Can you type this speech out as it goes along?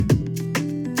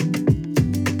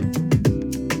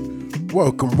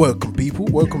Welcome, people.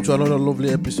 Welcome to another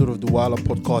lovely episode of the Wilder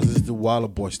Podcast. This is the Wilder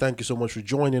Boys. Thank you so much for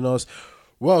joining us.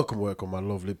 Welcome, my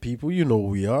lovely people. You know who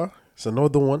we are. It's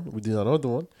another one. We did another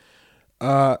one.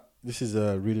 This is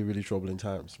really, really troubling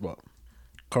times, but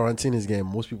quarantine is getting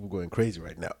most people going crazy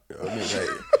right now. You know what I mean? Like,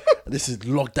 this is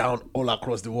lockdown all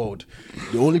across the world.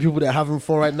 The only people that are having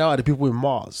fun right now are the people in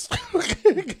Mars.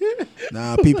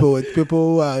 Nah, people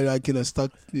are like,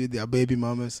 stuck with their baby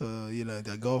mamas or,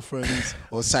 their girlfriends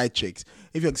or side chicks.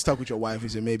 If you're stuck with your wife,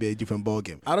 it's maybe a different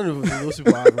ballgame. I don't know if those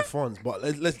people are having fun, but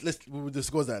we'll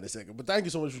discuss that in a second. But thank you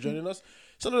so much for joining us.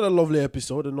 It's another lovely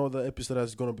episode, another episode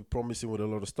that's going to be promising with a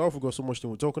lot of stuff. We've got so much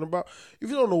thing we're talking about. If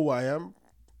you don't know who I am,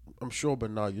 I'm sure by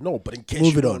now you know, but in case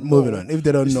move it on. If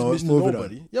they don't know, move it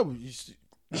on. Yeah, but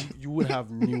you would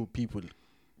have new people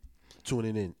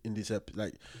tuning in this episode.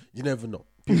 Like, you never know.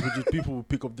 People will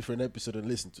pick up different episodes and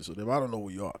listen to. So I don't know who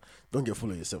you are. Don't get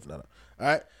full of yourself now. All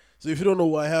right. So if you don't know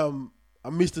who I am,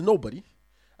 I'm Mr. Nobody,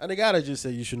 and the guy that just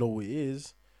said you should know who he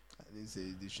is. I didn't say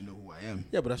you should know who I am.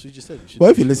 Yeah, but that's what you just said. Well,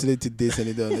 if you're listening to this and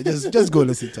you don't know, just go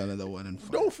listen to another one and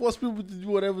fun. Don't force people to do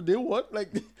whatever they want. Like,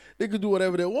 they could do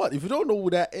whatever they want. If you don't know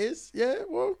who that is, yeah,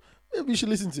 well, maybe you should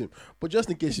listen to him. But just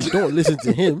in case you don't listen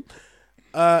to him,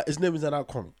 his name is Nana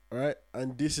Kwame, all right?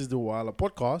 And this is the Wilder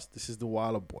Podcast. This is the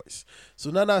Wilder Boys.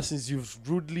 So, Nana, since you've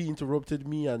rudely interrupted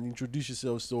me and introduced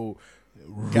yourself so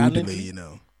gallantly,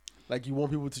 like you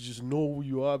want people to just know who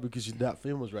you are because you're that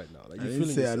famous right now. Like, I didn't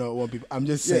say I don't want people. I'm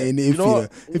just saying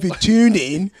if you tuned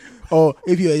in or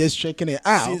if you're just checking it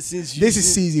out, this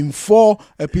is season 4,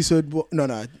 episode.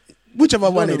 No,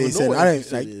 whichever one it is.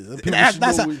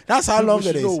 That's how long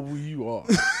it is. Know who you are.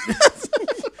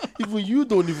 Even you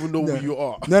don't even know who you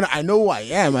are. No, I know who I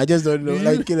am. I just don't know.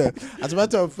 As a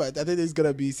matter of fact, I think it's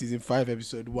gonna be season 5,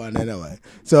 episode 1 anyway.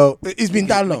 So it's been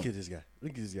that long. Look at this guy.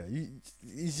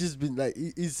 He's just been like,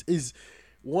 he's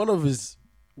one of his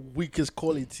weakest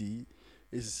quality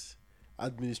is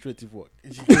administrative work.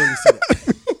 You can clearly see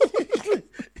that.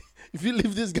 If you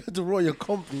leave this guy to run your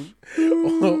company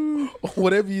or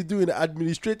whatever you're doing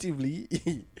administratively,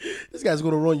 this guy's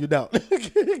gonna run you down.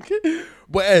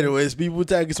 But anyways, people,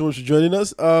 thank you so much for joining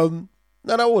us. Now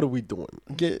what are we doing?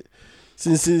 Okay,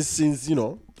 since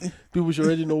people should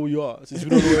already know who you are. Since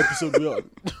we don't know what episode we're on,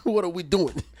 what are we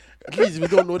doing? At least if we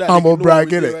don't know that, I'm gonna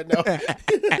brag it right now.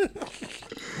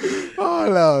 Oh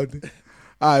Lord.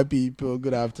 Hi people,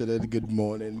 good afternoon, good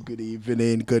morning, good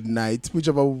evening, good night,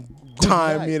 whichever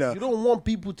time, You don't want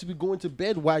people to be going to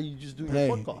bed while you just doing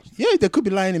your podcast. Yeah, they could be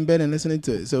lying in bed and listening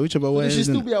to it. So whichever way. They should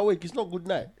still be awake. It's not good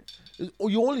night.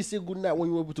 You only say good night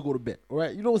when you're able to go to bed, all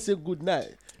right? You don't say good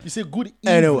night. You say good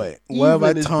evening. Anyway,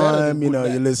 whatever time,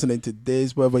 you're listening to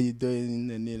this, whatever you're doing,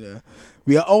 and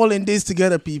we are all in this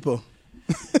together, people.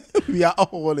 We are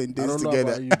all in this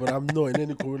together. I don't know about you, but I'm not in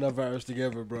any coronavirus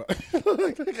together, bro.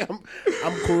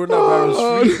 I'm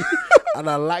coronavirus free, and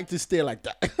I like to stay like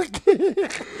that.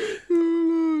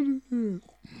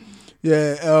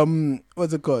 Yeah,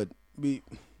 what's it called? We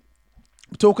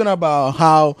talking about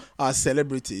how our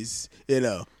celebrities,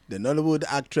 the Nollywood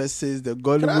actresses, the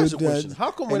Gollywood. Can I ask a question?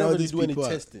 How come whenever they do any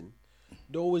testing,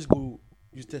 they always go,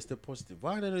 you tested positive?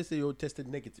 Why don't they say you're tested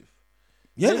negative?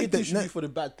 Yeah, negative should be for the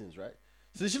bad things, right?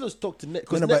 So they should just talk to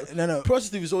negative. No.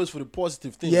 Positive is always for the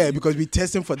positive things. Yeah, because we're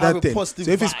testing for that thing. So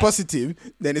if it's positive,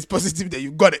 then it's positive that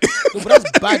you got it. No, but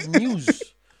that's bad news.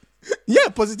 Yeah,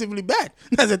 positively bad.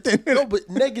 That's the thing. No, but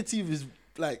negative is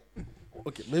like,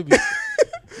 okay, maybe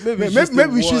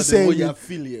we should say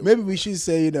maybe we should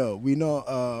say we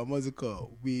not what's it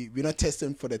called? We're not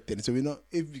testing for the thing. So we're not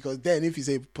because then if you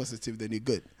say positive, then you're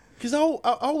good. Because I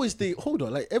always think, hold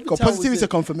on, like every time positive is a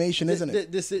confirmation, isn't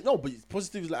it? They say no, but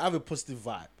positive is like have a positive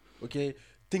vibe. Okay,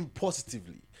 think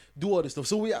positively, do all this stuff.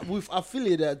 So we've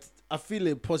affiliate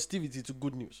positivity to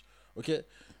good news. Okay,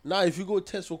 now if you go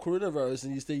test for coronavirus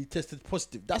and you say you tested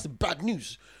positive, that's bad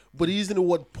news. But he's using the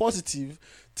word positive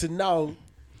to now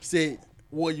say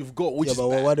what you've got, which is but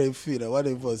bad. What do you feel? What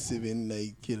if it was even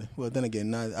well, then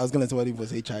again, now I was gonna say what if it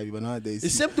was HIV, but nowadays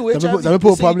except the HIV, some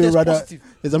people probably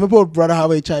rather have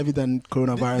HIV than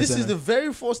coronavirus. This is the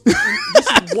very first. This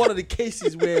is one of the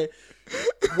cases where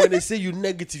when they say you're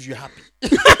negative, you're happy.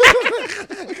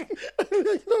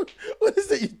 When they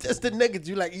say you tested negative,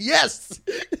 you're like, yes,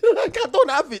 like, I don't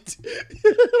have it.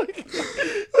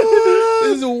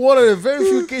 This is one of the very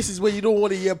few cases where you don't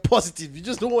want to hear positive. You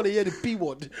just don't want to hear the P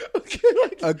word.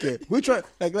 Okay. Which one?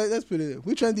 Let's put it.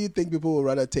 Which one do you think people would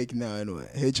rather take now anyway?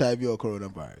 HIV or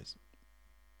coronavirus?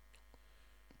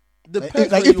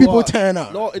 Depends if people turn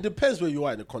out. No, it depends where you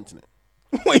are in the continent.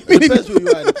 It depends where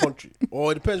you are in the country,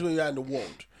 or it depends where you are in the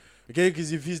world. Okay,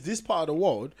 because if it's this part of the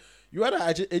world, you rather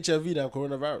HIV than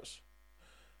coronavirus.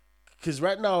 Because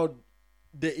right now,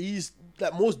 there is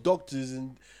like most doctors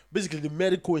and basically the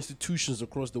medical institutions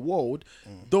across the world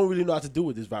don't really know how to deal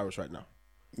with this virus right now.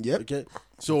 Yep. Okay.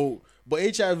 So, but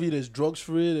HIV, there's drugs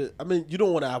for it. I mean, you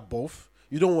don't want to have both.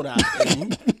 You don't want to have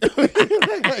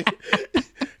any.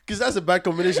 Because that's a bad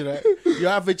combination, right? You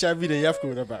have HIV, then you have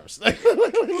coronavirus. Like,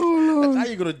 how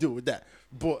you gonna deal with that?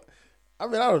 But I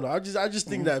mean, I don't know. I just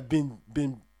think that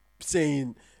been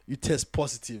saying you test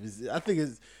positive is. I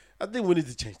think we need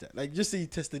to change that. Like, just say you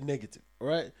tested negative, all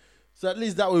right? So at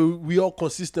least that way we are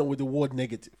consistent with the word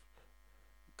negative.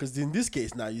 Because in this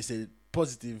case now you said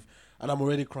positive, and I'm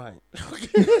already crying.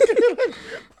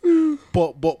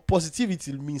 but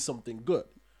positivity means something good.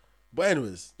 But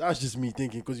anyways, that's just me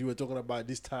thinking, because you were talking about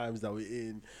these times that we're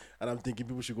in, and I'm thinking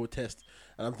people should go test.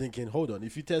 And I'm thinking, hold on,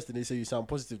 if you test and they say you sound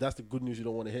positive, that's the good news you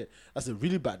don't want to hear. That's the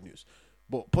really bad news.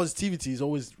 But positivity is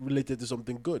always related to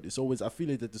something good. It's always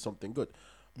affiliated to something good.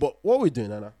 But what are we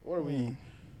doing, Anna? What are we?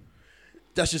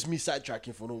 That's just me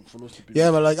sidetracking for no stupid.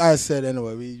 Yeah, but like I said,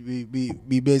 anyway,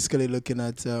 we basically looking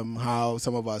at how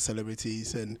some of our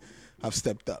celebrities have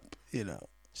stepped up. You know,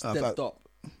 stepped up.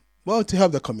 Well, to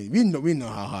help the community, we know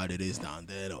how hard it is down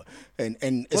there,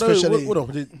 and especially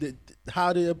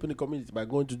how they help in the community by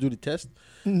going to do the test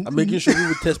and making sure we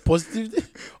would test positive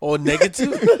or negative.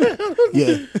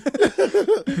 Yeah,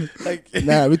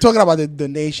 we're talking about the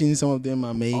donations some of them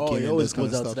are making. Oh, it always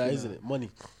goes down to that, isn't it?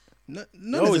 Money. Not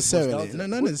necessarily. Not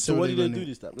necessarily. So what did they do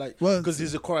this time? Like, because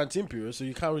there's a quarantine period, so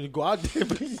you can't really go out there.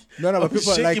 But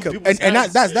people like, and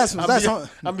that's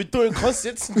I'm be doing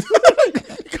concerts. You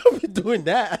can't be doing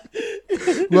that.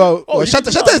 Well,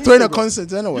 Shatta is doing a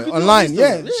concert anyway online.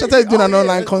 Yeah, Shatta is doing an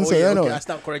online concert anyway. Okay, I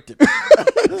stand corrected.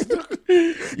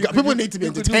 People need to be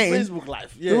entertained. Facebook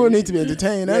Live. Yeah, people need to be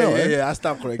entertained anyway. Yeah, I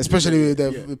stand corrected. Especially with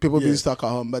the people being stuck at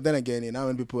home. But then again, how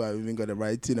many people have even got the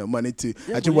right, money to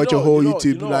actually watch a whole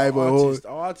YouTube live or whole.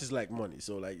 Our artists like money,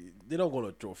 so like they're not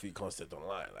gonna throw free concert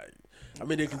online. Like, I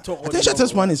mean, they can talk. I think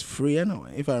Shatta's one is free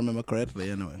anyway, if I remember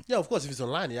correctly. Anyway. Yeah, of course, if it's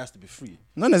online, it has to be free.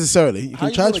 Not necessarily. You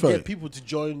can charge for it. Get people to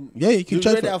join. Yeah, you can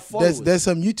charge for it. There's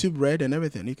some YouTube Red and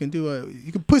everything. You can do.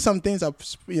 You can put some things up,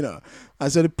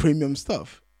 as sort of premium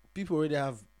stuff. People already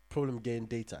have problem getting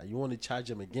data. You want to charge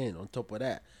them again on top of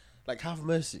that? Like, have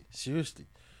mercy. Seriously,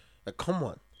 like, come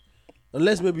on.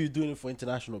 Unless maybe you're doing it for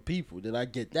international people, then I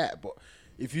get that. But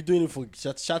if you're doing it for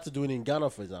Shatta doing it in Ghana,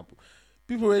 for example,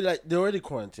 people already they're already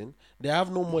quarantined. They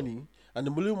have no money, and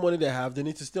the little money they have, they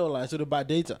need to stay online, so they buy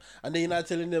data. And then you're not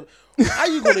telling them, how are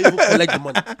you gonna even collect the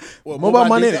money? Well, mobile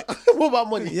money. Mobile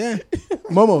money. Yeah,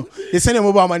 Momo. They send them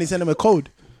mobile money. Send them a code.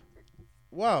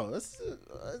 Wow, that's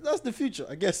the future,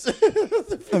 I guess.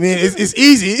 I mean, it's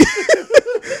easy.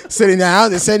 Sitting there,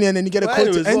 they send you, and then you get a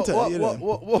code to enter.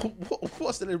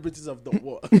 What celebrities have done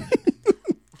what?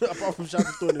 Apart from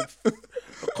Shatta throwing a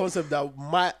concept that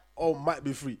might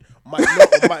be free, might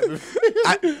not, or might be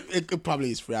free. It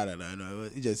probably is free. I don't know.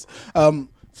 It just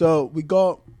so we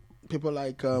got people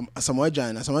like Asamoah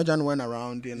Gyan. Asamoah Gyan went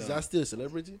around. Is that still a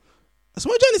celebrity?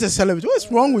 Asamoah Gyan is a celebrity.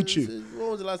 What's wrong with you?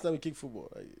 When was the last time he kicked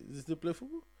football? Like, does he still play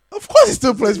football? Of course he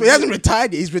still plays, but he hasn't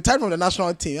retired yet. He's retired from the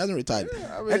national team. He hasn't retired.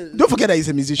 Yeah, I mean, don't forget that he's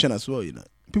a musician as well,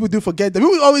 People do forget that.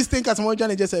 People always think Asamoah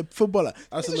Gyan is just a footballer.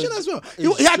 He's a musician as well.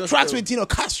 He had tracks with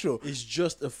Castro. He's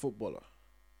just a footballer.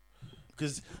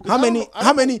 Because how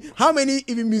many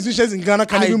even musicians in Ghana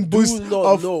can even boast? I do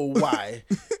not know why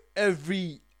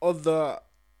every other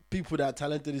people that are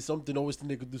talented in something always think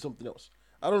they could do something else.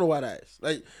 I don't know why that is.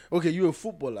 Like, okay, you're a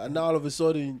footballer, and now all of a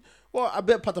sudden, I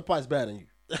bet Patapaa is better than you.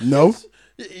 No,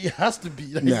 it has to be.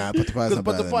 Like, nah,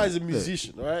 Patapaa is a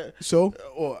musician, right? So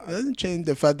it doesn't change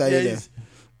the fact that you're there.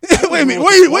 Wait a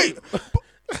minute, wait.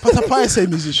 Patapaa is a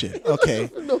musician. Okay,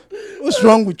 no. What's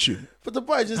wrong with you?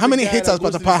 Patapaa is just how many hits has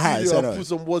Patapaa has? Put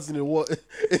some words in the word.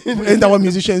 Isn't that what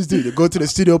musicians do? They go to the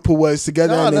studio, put words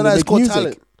together, and then they make music.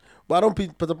 Talent. But I don't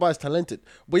think Patapaa is talented.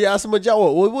 But yeah, Asamoah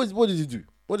Gyan, what did he do?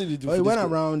 What did he do? He went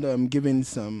around giving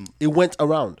some. It went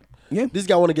around. Yeah, this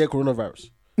guy want to get coronavirus.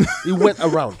 He went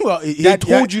around. Well, they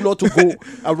told you not to go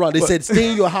around. They said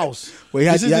stay in your house. Well,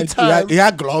 he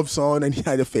had gloves on and he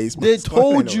had a face mask. They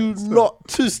told you not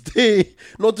to stay,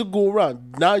 not to go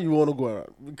around. Now you want to go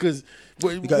around because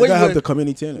you gotta have the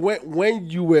community in it. When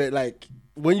you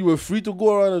were free to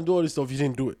go around and do all this stuff, you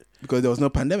didn't do it because there was no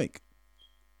pandemic.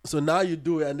 So now you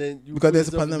do it, and then because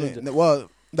there's a pandemic. Well,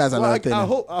 that's another thing. I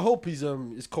hope he's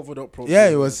covered up properly. Yeah,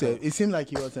 it was. It seemed like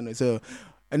he was in it. So.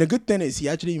 And the good thing is he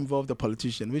actually involved the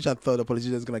politician, which I thought the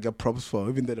politician was going to get props for,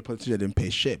 even though the politician didn't pay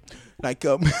shit. Like,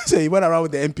 so he went around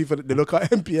with the MP for the local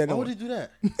MP. Why would he do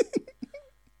that?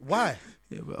 Why?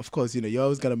 Yeah, but of course, you're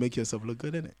always gonna make yourself look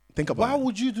good in it. Think about Why it.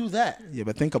 would you do that? Yeah,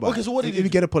 but think about it. Okay, so what did if you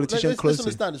get a politician close? Let's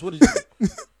understand this. What did you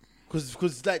do?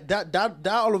 Because like that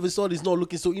all of a sudden is not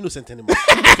looking so innocent anymore.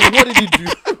 So what did he do?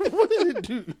 What did he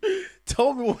do?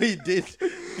 Tell me what he did.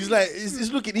 He's like,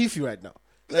 it's looking iffy right now.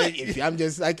 Like, Iffy. I'm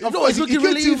just like, no, it's looking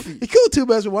really iffy. He killed 2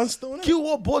 birds with 1 stone. Kill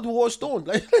what board with one stone?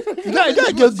 Like, You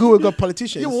gotta just go with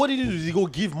politicians. yeah, what did he do? Did he go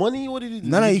give money? What did he do?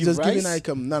 No, Did he he's give just rice?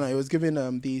 giving he was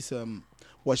giving these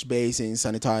wash basins,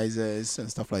 sanitizers, and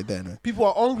stuff like that. No? People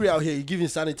are hungry out here. You're giving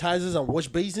sanitizers and wash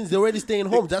basins. They're already staying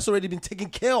home. That's already been taken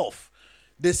care of.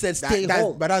 They said stay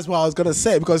home. But that's what I was gonna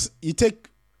say, because you take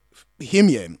him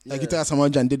here, like you take Asamoah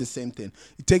Gyan did the same thing.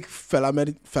 You take Fela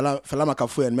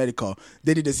Makafu and Medical,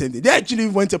 they did the same thing. They actually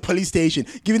went to a police station,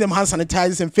 giving them hand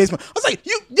sanitizers and face masks. I was like,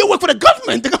 you work for the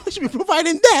government. The government should be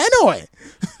providing that anyway.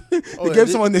 They gave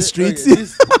someone the streets.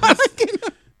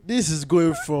 This is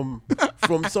going from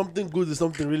something good to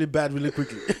something really bad really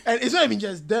quickly. And it's not even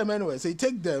just them anyway. So you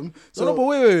take them. So No,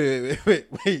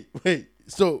 but wait.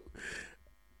 So,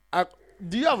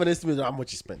 do you have an estimate of how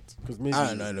much he spent? Because maybe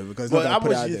I don't know, because but not how gonna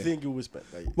put it much out do you there. think it was spent?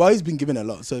 Like, Well, he's been given a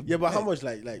lot. So yeah, but how much?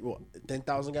 Like what?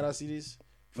 10,000 Ghana cedis?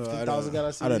 15,000 Ghana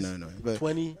cedis? I don't know, but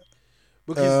 20?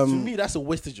 Because to me, that's a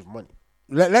wastage of money.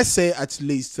 let's say at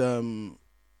least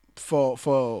for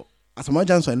Asamoah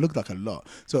Gyan, it looked like a lot.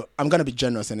 So I'm gonna be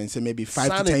generous and then say maybe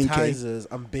 5 to 10K. Sanitizers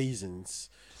and basins.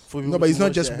 For people No, but it's to not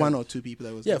wash just their 1 hands. or 2 people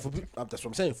that was. Yeah, that's what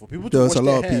I'm saying. For people There to was wash a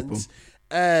lot their of hands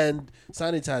and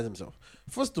sanitize themselves.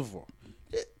 First of all,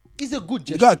 it's a good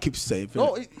You gesture. gotta keep safe.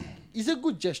 No, it's a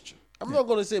good gesture. I'm not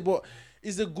gonna say, but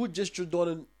it's a good gesture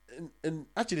done. And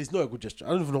actually, it's not a good gesture. I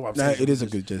don't even know what I'm saying. It is a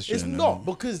good gesture. It's not,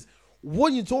 because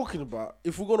what you're talking about,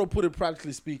 if we're gonna put it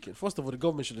practically speaking, first of all, the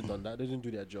government should have done that. They didn't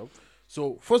do their job.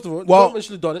 So first of all, the government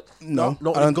should have done it. No,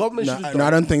 the government should have done I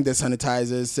it. don't think the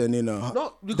sanitizers and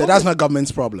No, the that's not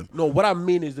government's problem. No, what I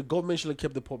mean is the government should have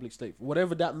kept the public safe.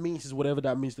 Whatever that means is whatever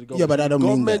that means to the government. Yeah, but I don't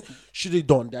mean that. Government should have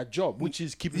done that job, which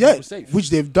is keeping Yeah, people safe. which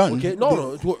they've done. Okay,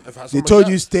 no. If They told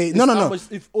you stay. No.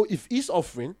 If he's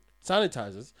offering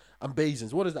sanitizers and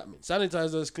basins, what does that mean?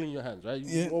 Sanitizers, clean your hands, right?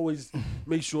 You always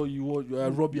make sure you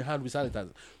rub your hand with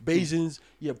sanitizer. Basins,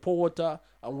 pour water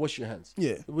and wash your hands.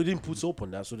 Yeah. We didn't put soap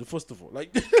on that, so first of all,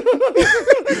 like.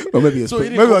 Well, maybe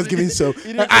I was giving soap.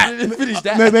 He didn't finish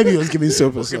that. Maybe he was giving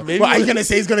soap as well. maybe Well, are you gonna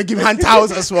say he's gonna give hand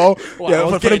towels as well?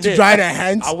 Well, for them to dry their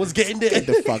hands. I was getting there. Get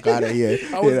the fuck out of here.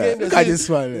 I was getting there. Look at this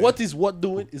one. Man. What is what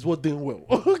doing is what doing well.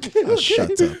 Okay.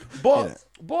 Shut up.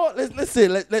 But let's say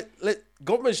let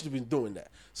government should have been doing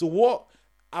that. So what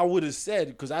I would have said,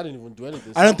 because I didn't even do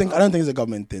anything. I don't think it's a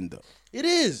government thing though. It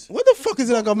is. What the fuck is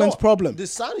it a government's problem? The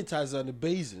sanitizer and the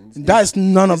basins. That's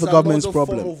none of the government's another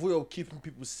problem. form of way of keeping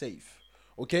people safe.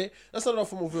 Okay, that's another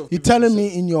form of way of. You're telling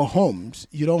me in your homes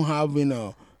you don't have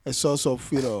a source of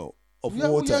of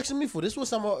What water. you asking me for? This was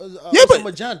some But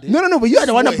but you're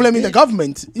the one that blaming the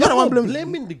government. You're the one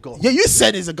blaming the government. Yeah, you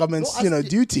said it's a government's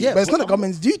duty, yeah, but it's but not the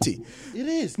government's duty. It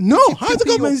is. No, Keep- how's the keeping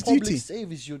your government's public duty?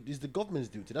 Safe is the government's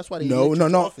duty. That's why they No. elect you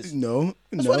to office. No.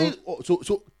 That's why they,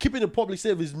 so keeping the public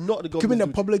safe is not the government's Keeping the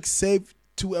duty. public safe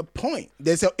to a point.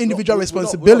 There's an individual We're not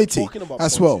responsibility talking about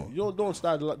as points well. here. You don't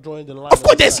start drawing the line. Of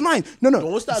course, on the there's side. mine. No.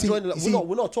 Don't start See- drawing the line. see,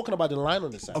 We're not talking about the line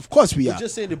on the side. Of course we We're are.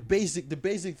 just saying the basic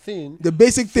thing. The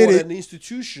basic for thing is- an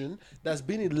institution that's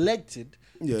been elected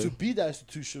to be that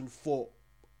institution for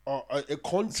a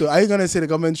country. So are you gonna say the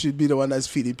government should be the one that's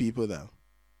feeding people now?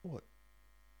 What?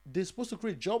 They're supposed to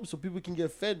create jobs so people can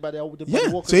get fed by the by the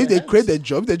Yeah. work of So if their they create hands.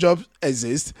 the job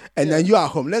exists, and then you are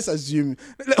home. Let's assume.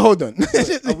 Hold on.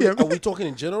 Are we talking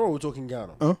in general or are we talking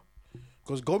Ghana? Huh?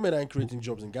 Because government ain't creating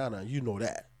jobs in Ghana. You know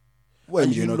that. Well,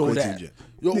 And you're not know creating that. jobs.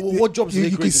 Yo, what jobs are You they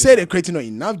can creating say in they're creating not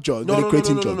enough jobs, but No, they're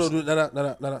creating no, jobs.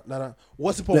 no.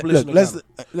 What's the Look, population of let's Ghana?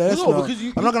 No, because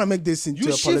I'm not gonna make this into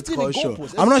you're a shifting political the show.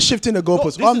 goalposts. I'm not shifting the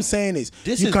goalposts. this All I'm is- saying is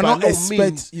This you is cannot by no expect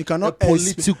means you cannot a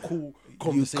expect political you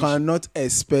conversation. cannot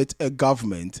expect a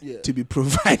government Yeah. to be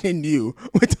providing you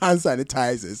with hand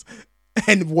sanitizers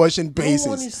and washing basins.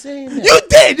 No one is saying that. You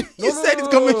did. No, You no, said no,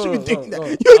 this government no, should be no, doing no,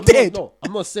 that. no. You I'm did. No,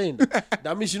 I'm not saying that.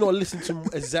 That means you're not listening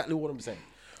to exactly what I'm saying.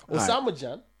 Osama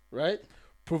Jan, right,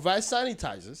 provides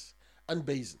sanitizers and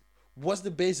basins. What's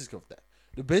the basic of that?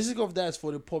 The basic of that is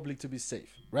for the public to be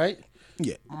safe, right?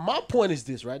 Yeah. My point is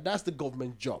this, right? That's the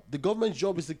government job. The government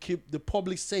job is to keep the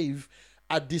public safe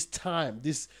at this time,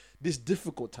 this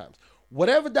difficult times.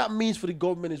 Whatever that means for the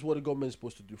government is what the government is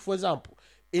supposed to do. For example,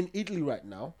 in Italy right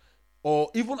now,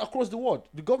 or even across the world,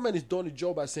 the government is doing the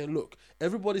job by saying, look,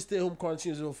 everybody stay home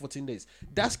quarantine for 14 days.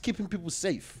 That's keeping people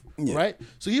safe, right?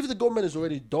 So if the government is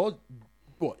already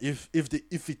if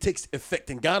it takes effect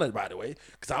in Ghana, by the way,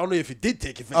 because I don't know if it did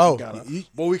take effect in Ghana,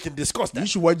 but we can discuss that. You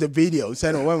should watch the video.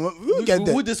 We'll get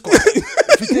there. We'll discuss it.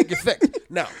 If it take effect.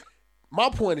 Now, my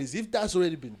point is, if that's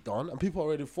already been done and people are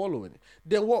already following it,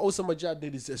 then what Osama Jah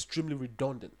did is extremely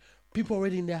redundant. People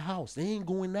already in their house. They ain't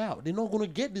going out. They're not going to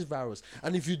get this virus.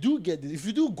 And if you do get this, if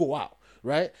you do go out,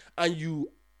 right, and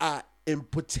you are in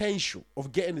potential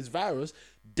of getting this virus,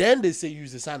 then they say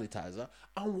use the sanitizer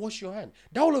and wash your hand.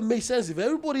 That would make sense if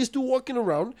everybody is still walking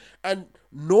around and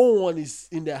no one is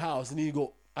in their house and then you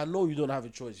go, I know you don't have a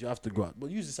choice, you have to go out, but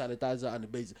use the sanitizer and the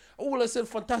basic. Oh, well, I said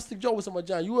fantastic job with Osama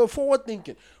Jah. You were forward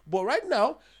thinking. But right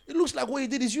now, it looks like what he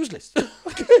did is useless. The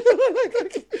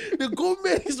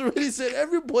government has already said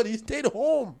everybody stayed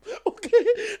home. Okay?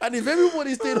 And if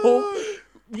everybody stayed home,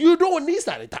 you don't need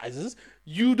sanitizers.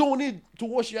 You don't need to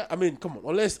wash your. I mean, come on.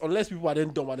 Unless people are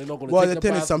then dumb and they're not going to. Well, the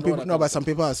thing is, some people. No, but some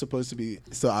people are supposed to be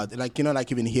still out. Like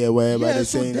like even here, where they're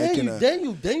saying, then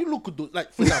you look at those,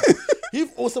 like, for example,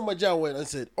 if Osama Jah went and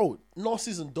said, "Oh,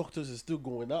 nurses and doctors are still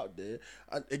going out there,"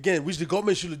 and again, which the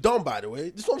government should have done, by the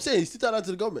way. That's what I'm saying. Still tell that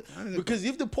to the government, because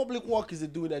if the public workers are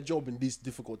doing their job in these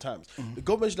difficult times, the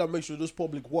government should have made sure those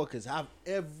public workers have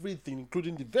everything,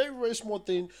 including the very, very small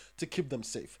thing, to keep them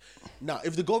safe. Now,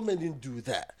 if the government didn't do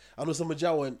that, I know Osama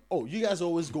Jah went, "Oh, you guys are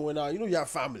always going out. You know, you have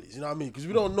families. You know what I mean? Because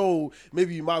we don't know.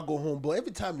 Maybe you might go home, but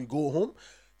every time you go home,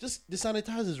 just the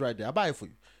sanitizer's right there. I buy it for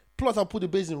you. Plus, I'll put the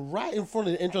basin right in front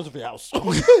of the entrance of your house."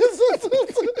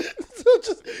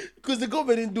 Because the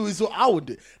government didn't do it, so I would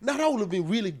do it. Now, that would have been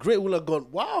really great. We'll have gone,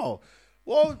 wow.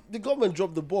 Well, the government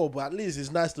dropped the ball, but at least it's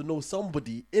nice to know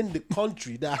somebody in the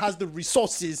country that has the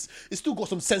resources. It's still got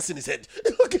some sense in his head.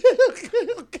 Okay.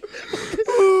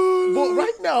 But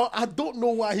right now, I don't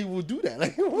know why he would do that.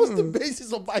 Like, what's the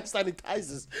basis of buying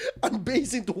sanitizers and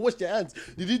basing to wash your hands?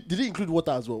 Did he include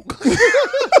water as well?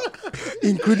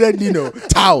 Included,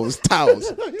 towels.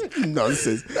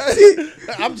 Nonsense.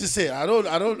 I'm just saying. I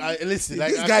listen.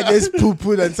 Like, this guy just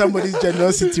poo-pooed on somebody's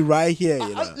generosity right here.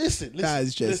 Listen. That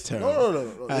is just terrible.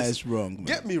 No. That is wrong, man.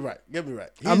 Get me right.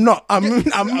 I'm not.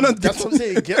 That's what I'm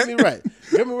saying. Get me right.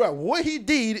 What he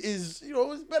did is,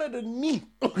 it's better than me.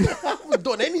 I haven't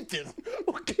done anything.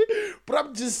 Okay, but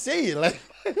I'm just saying, like,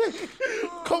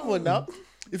 come on now.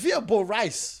 If you bought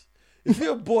rice, if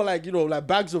you bought like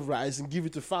bags of rice and give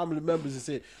it to family members and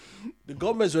say, the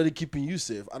government's already keeping you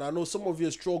safe, and I know some of you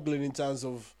are struggling in terms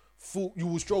of food, you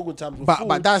will struggle in terms of food.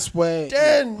 But that's where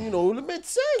then it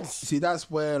makes sense. See, that's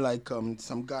where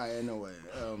some guy anyway,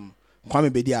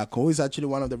 Kwame Bediako, who is actually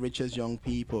one of the richest young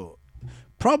people.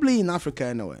 Probably in Africa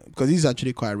anyway, because he's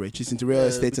actually quite rich. He's into real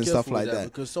estate and stuff like that.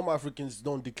 Because some Africans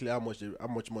don't declare how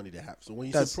much money they have. So when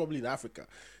you say probably in Africa,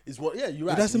 it's you're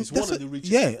right. He's one of the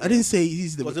richest. Yeah, I didn't say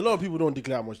he's the. Because a lot of people don't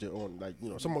declare how much they own. Like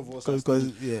some of us because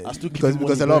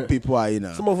a lot of people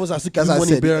are some of us are still keeping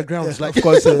money bare grounds. Of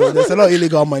course, there's a lot of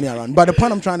illegal money around. But the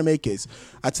point I'm trying to make is,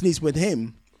 at least with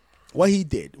him, what he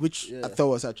did, which I thought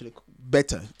was actually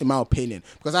better in my opinion,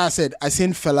 because I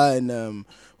seen fella in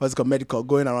what's called medical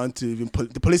going around to even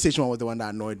the police station was the one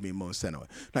that annoyed me most anyway.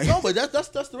 Like, no, but that's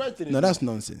the right thing. No, that's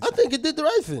nonsense. I think it did the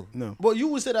right thing. No, but you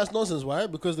would say that's nonsense. Why?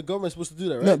 Because the government's supposed to do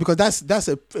that, right? No, because that's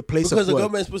a place of work. Because the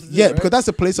government's supposed to do that, right? because that's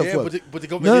a place of work. But the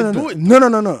government didn't do it.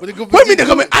 No. But the government what do you mean the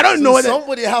government? I don't know.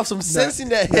 Somebody have some sense in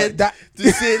their head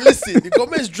to say, listen, the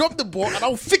government's dropped the ball and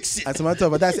I'll fix it. As a matter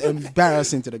of fact, that's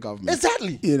embarrassing to the government.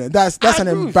 Exactly. That's an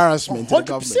embarrassment to the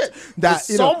government. That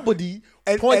somebody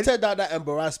pointed out that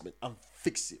embarrassment and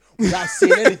fix it without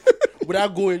saying anything,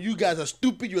 without going, you guys are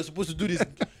stupid, you're supposed to do this.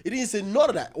 It didn't say none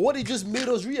of that. What it just made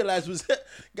us realize was,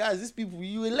 guys, these people,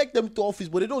 you elect them to office,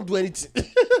 but they don't do anything.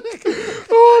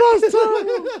 Oh, that's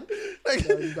terrible.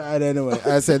 That's bad anyway.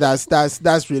 I said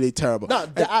that's really terrible. No,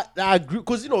 I agree,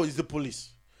 because it's the police.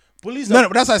 No,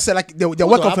 but that's what I said. Like they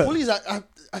work off.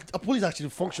 Police actually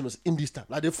functional in this time.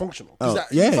 Like they're functional.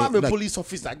 If I'm a police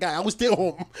officer, guy, I will stay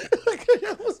home.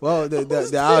 Well, they're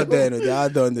out there. They're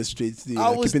out there on the streets,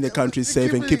 keeping the country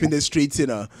safe and keeping the streets,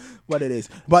 what it is.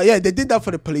 But yeah, they did that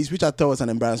for the police, which I thought was an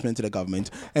embarrassment to the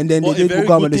government. And then they did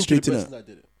go on the streets, Oh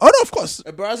no, of course.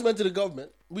 Embarrassment to the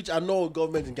government, which I know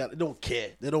government in Ghana, they don't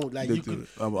care. They don't like.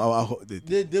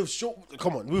 They've shown.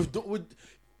 Come on, with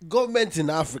government in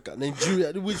Africa,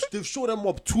 Nigeria, which they've shown them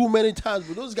up too many times,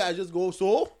 but those guys just go,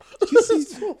 so? You see,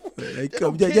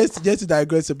 just to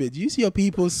digress a bit, do you see your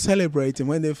people celebrating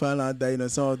when they found out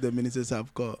that, some of the ministers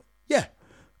have got? Yeah.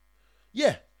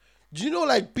 Do you know,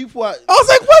 like, people are... I was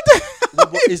like, what the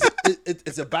hell?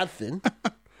 It's a bad thing,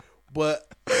 but...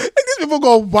 Like, these people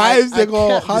got wives, they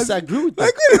go... I disagree with that.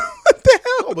 Like, what the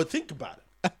hell? No, but think about it.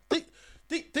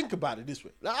 Think about it this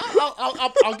way.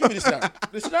 I'll give you the scenario.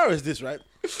 The scenario is this, right?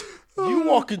 You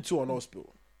walk into an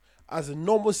hospital as a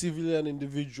normal civilian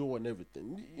individual and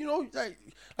everything. You know,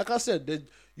 like I said,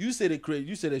 you say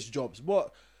there's jobs,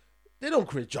 but they don't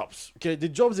create jobs. Okay, the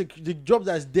job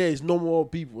that's there is normal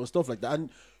people and stuff like that. And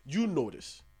you know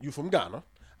this. You're from Ghana.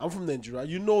 I'm from Nigeria.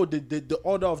 You know the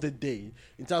order of the day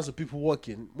in terms of people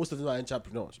working. Most of them are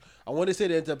entrepreneurs. And when they say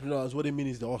the entrepreneurs, what they mean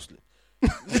is the hustling.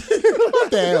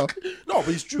 What the hell? No, but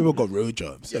it's true. People got real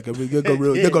jobs. Like they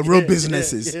got real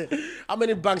businesses. Yeah. How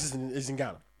many banks is in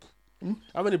Ghana?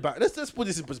 How many banks? Let's put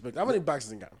this in perspective. How many banks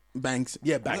is in Ghana? Banks.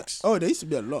 Yeah, banks. Oh, there used to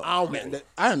be a lot. How many?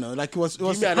 I don't know. Like it was me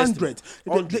an 100. estimate.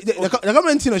 The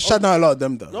government shut down a lot of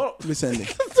them though. No. Recently.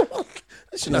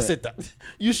 I shouldn't have said that.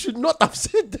 You should not have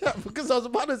said that because I was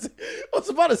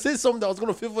about to say something that was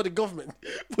going to favor the government,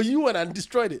 but you went and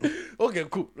destroyed it. Okay,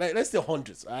 cool. Like let's say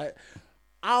hundreds. All right.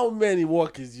 How many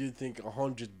workers do you think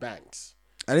 100 banks?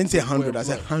 I didn't say 100. I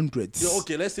said hundreds. Yeah,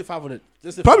 okay, let's say 500.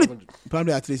 Let's say Probably 500.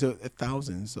 Probably at least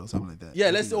thousands or something like that.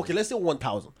 Yeah, let's say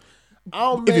 1,000.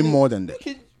 How many? Even more than that.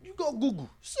 You go Google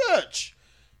search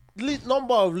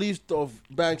number of list of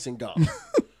banks in Ghana.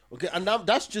 Okay, and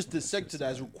that's just the sector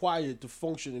that is required to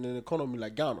function in an economy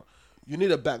like Ghana. You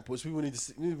need a bank, because people need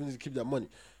to keep their money.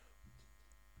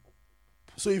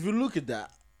 So if you look at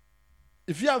that,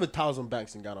 if you have 1,000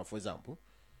 banks in Ghana, for example,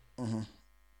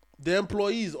 the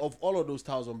employees of all of those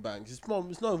 1,000 banks, it's not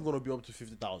even going to be up to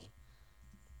 50,000.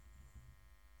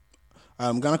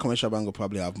 Ghana Commercial Bank will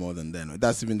probably have more than that.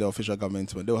 That's even the official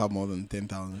government, but they'll have more than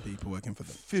 10,000 people working for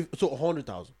them. So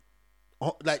 100,000.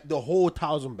 Like the whole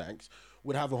 1,000 banks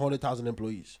would have 100,000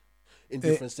 employees in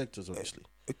different sectors, obviously.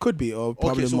 It could be, or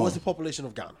probably okay, so more. What's the population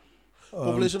of Ghana?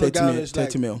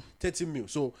 30 mil. 30 mil.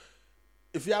 So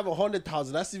if you have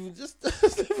 100,000, that's even just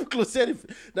even close to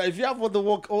anything. Now, if you have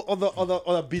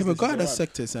other businesses, We've got other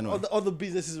sectors anyway. Other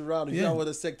businesses around. If you have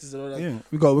other sectors and all that. Yeah,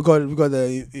 we got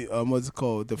the what's it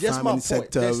called, the farming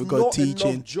sector. There's we got not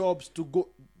teaching enough jobs to go.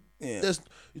 Yeah.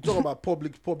 You're talking about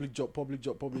public job,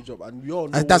 and we all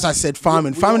know. That's I said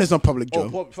farming. Farming is not public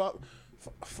job.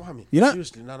 Farming. You know?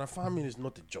 Seriously, farming is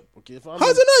not a job. Okay,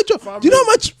 how's it not a job? Do you know how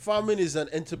much? Farming is an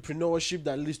entrepreneurship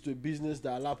that leads to a business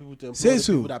that allows people to employ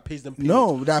people that pays them.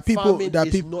 No, there are people. Farming there are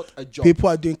is people. Not a job. People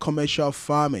are doing commercial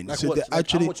farming. Like so what? they're Like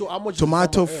actually how much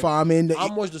tomato does a farmer farming. How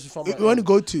much does a farmer? You want to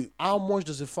go to? How much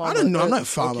does a farmer? I don't know. I'm not a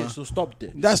farmer. Okay, so stop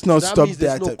there. That's not that stop means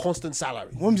there. There's no constant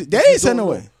salary. There is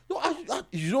anyway. No,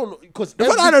 you don't know because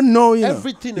I don't know. You know,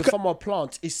 everything a farmer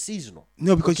plants is seasonal.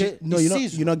 No, because okay?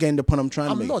 you're not getting the point I'm trying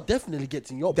to make. I'm not definitely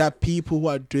getting your. There are people who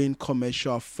are doing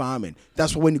commercial farming.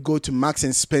 That's why when you go to Marks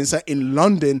and Spencer in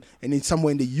London and in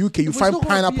somewhere in the UK, you find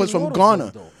pineapples from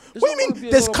Ghana. What do you mean?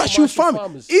 There's cashew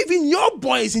farming. Even your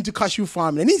boy is into cashew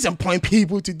farming, and he's employing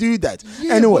people to do that.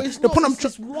 Yeah, anyway, the point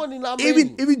I'm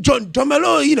even John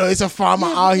Melo, is a farmer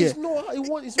out here.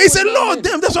 It's a lot of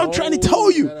them. That's what I'm trying to tell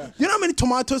you. You know how many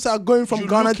tomatoes are going from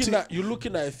Ghana to? You're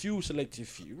looking at a few selective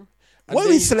few. What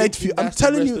do you select few? I'm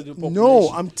telling you. No,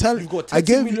 I'm telling you.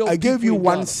 I gave you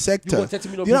one sector.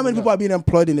 You know how many people are being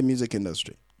employed in the music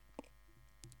industry?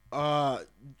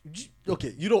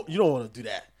 Okay, you don't want to do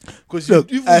that because you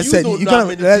don't know how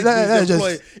many people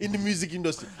in the music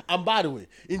industry. And by the way,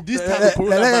 in this time of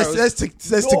coronavirus, let's stick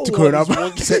to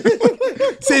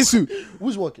coronavirus. Say so.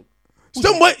 Who's working?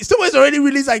 Stonebwoy's already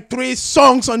released like 3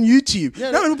 songs on YouTube.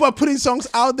 Yeah, now people are putting songs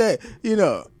out there.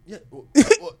 Yeah,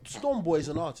 Stonebwoy is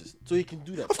an artist, so he can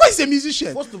do that. Of course, he's a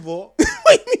musician. First of all,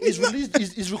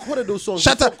 he's recorded those songs.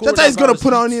 Shatta is gonna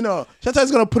put on, Shatta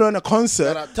is gonna put on a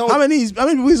concert. How many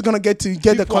people is gonna get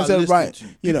the concert right?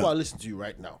 People are listening to you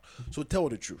right now, so tell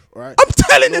the truth, all right? I'm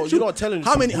telling the truth. You're not telling the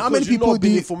truth. How many people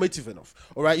do informative enough?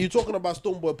 All right, you're talking about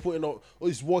Stonebwoy putting out,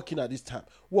 he's working at this time.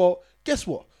 Well, guess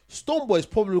what? Stonebwoy has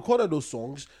probably recorded those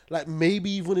songs like maybe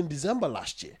even in December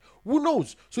last year. Who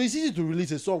knows? So it's easy to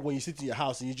release a song when you sit in your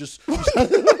house and you just. What are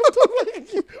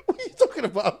you talking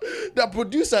about? That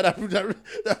producer, the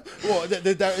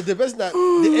person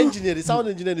the engineer, the sound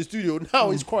engineer in the studio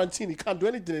now is quarantined. He can't do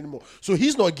anything anymore. So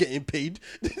he's not getting paid.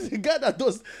 The guy that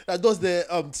does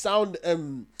the sound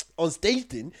on stage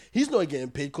thing, he's not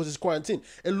getting paid because it's quarantine.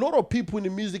 A lot of people in the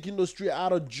music industry are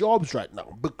out of jobs right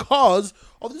now because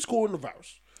of this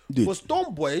coronavirus. Dude. But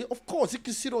Stonebwoy, of course, he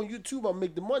can sit on YouTube and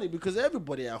make the money because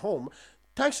everybody at home,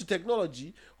 thanks to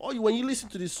technology, when you listen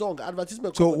to this song,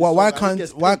 advertisement. So why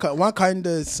can't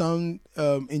the sound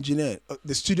engineer,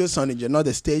 the studio sound engineer, not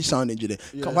the stage sound engineer,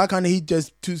 why can't he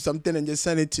just do something and just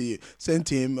send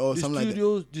to him or something like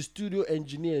that? The studio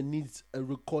engineer needs a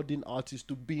recording artist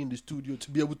to be in the studio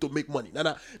to be able to make money.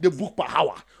 They book per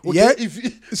hour. Okay? Yeah.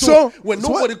 So when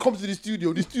nobody comes to the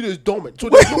studio is dormant. So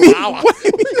they book per hour.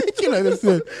 You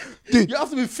understand? Dude, you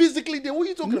have to be physically there. What are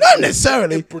you talking about? Not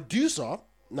necessarily. A producer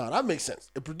No, that makes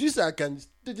sense. A producer can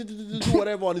do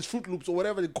whatever on his Fruit Loops or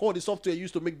whatever they call the software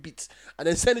used to make beats, and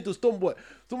then send it to Stonebwoy.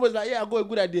 Stonebwoy's like, yeah, I got a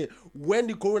good idea. When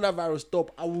the coronavirus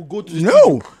stop, I will go to the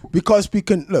studio. Because we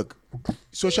can look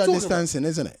social distancing,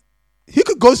 isn't it? He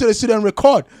could go to the studio and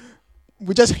record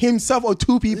with just himself or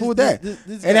two people there,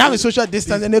 and they have a social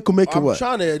distance, and they could make it work.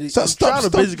 Stop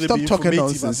talking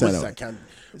nonsense. I can.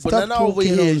 But now over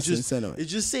here, it's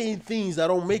just saying things that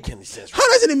don't make any sense. How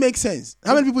doesn't it make sense?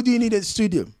 How many people do you need at the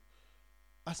studio?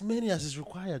 As many as is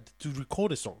required to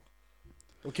record a song.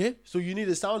 Okay, so you need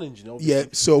a sound engineer. Yeah,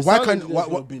 so why can't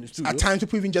at times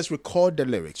people even just record the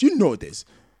lyrics? You know this,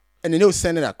 and then they'll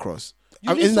send it across.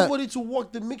 You need somebody to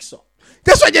work the mixer.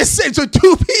 That's what I just said. So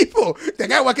two people, the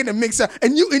guy working the mixer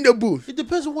and you in the booth. It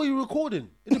depends on what you're recording.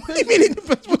 It depends. It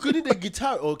depends. You could need a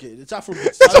guitar. Okay, the Afro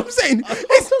beats. That's what I'm saying.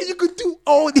 You could do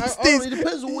all these things. It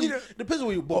depends on what you. Depends on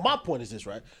what you. But my point is this,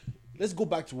 right? Let's go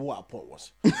back to what our point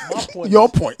was. My point. Your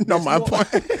point, not my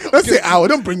point. Don't say our.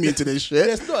 Don't bring me into this shit.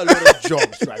 There's not a lot of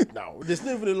jobs right now. There's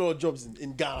not even a lot of jobs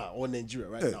in Ghana or Nigeria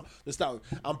right now.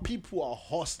 And people are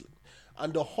hustling,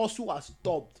 and the hustle has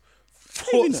stopped.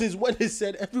 Since when they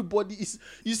said everybody is,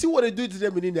 you see what they do to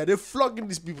them in India? They're flogging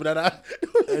these people that are.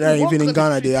 Even in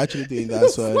Ghana, they actually doing that.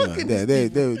 So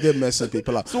they're messing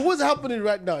people up. So what's happening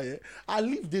right now? Yeah, I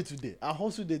live day to day. I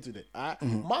hustle day to day.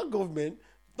 My government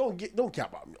don't care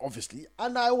about me, obviously,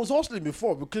 and I was hustling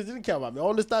before because they didn't care about me. I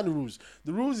understand the rules.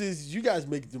 The rules is you guys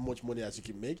make as much money as you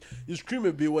can make. You scream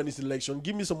a bit when it's election.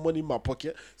 Give me some money in my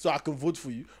pocket so I can vote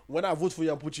for you. When I vote for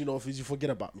you and put you in office, you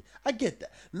forget about me. I get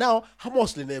that. Now I'm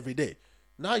hustling every day.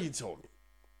 Now you tell me,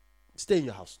 stay in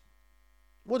your house.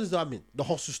 What does that mean? The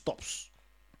hustle stops.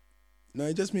 No,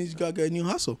 it just means you gotta get a new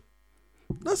hustle.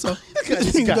 That's all. It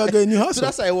just means you gotta get a new hustle. So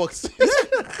that's how it works.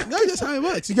 That's just how it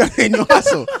works. You gotta get a new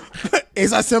hustle.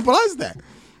 It's as simple as that.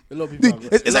 A lot of people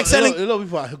it's like selling. A lot of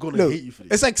people are gonna hate you for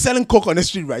this. It's like selling coke on the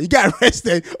street, right? You get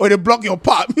arrested or they block your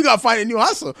path. You gotta find a new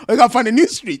hustle. Or you gotta find a new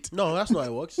street. No, that's not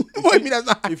how it works. What do you mean that's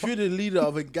not? If you're the leader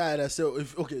of a guy that sell,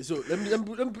 so let me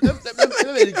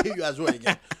educate you as well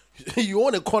again. You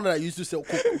own a corner that used to sell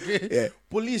coke, okay? Yeah.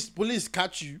 Police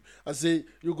catch you and say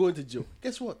you're going to jail.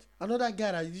 Guess what? Another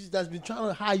guy that's been trying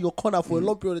to hide your corner for a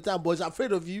long period of time, but is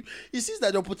afraid of you. He sees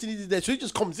that the opportunity is there, so he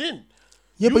just comes in.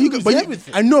 Yeah, but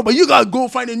I know, but you gotta go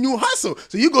find a new hustle.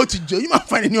 So you go to jail, you might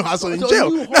find a new hustle in jail.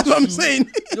 That's what I'm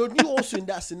saying. The new hustle in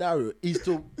that scenario is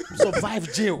to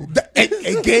survive jail.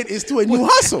 Again, it's to a new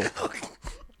hustle.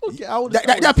 Okay,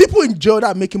 there are people in jail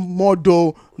that are making more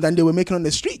dough than they were making on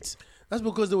the streets. That's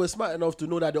because they were smart enough to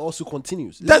know that the hustle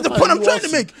continues. That's the point I'm trying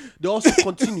to make. The hustle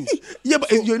continues. Yeah, but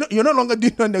so, you're no longer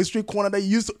doing it on the street corner that you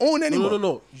used to own anymore.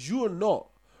 No. You're not.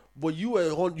 But you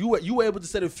were able to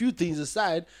set a few things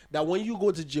aside that when you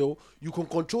go to jail, you can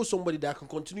control somebody that can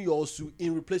continue your hustle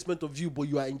in replacement of you, but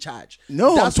you are in charge.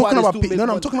 No, I'm talking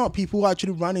about people who are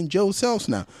actually running jail cells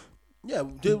now. Yeah,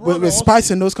 with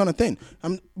spice and those kind of things.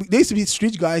 They used to be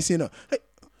street guys, you know.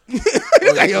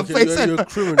 Look at your face. You're a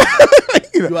criminal.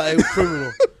 You are a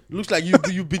criminal. Looks like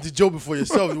you've been to jail before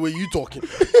yourself. The way you talking.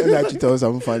 Let me actually tell you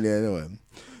something funny. Anyway,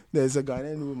 there's a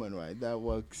Ghanaian woman, right, that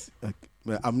works.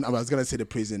 I was gonna say the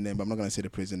prison name, but I'm not gonna say the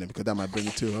prison name because that might bring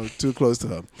it too close to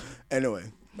her. Anyway,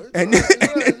 and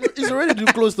it's already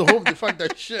too close to home. The fact that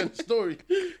you're sharing the story,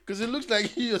 because it looks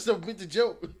like you yourself been to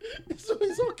jail, so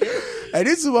it's okay. And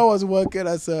this is why I was working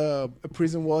as a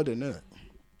prison warden,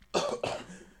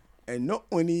 and not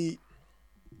only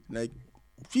like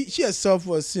she herself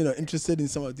was interested in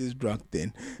some of this drug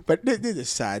thing, but this is the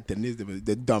sad thing, this is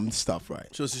the dumb stuff, right?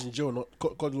 So she's in jail, not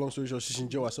cut the long story short, she's in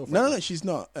jail herself. No, she's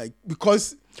not. Like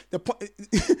because the point,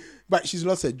 but she's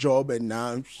lost her job and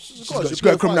now she's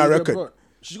got a criminal record.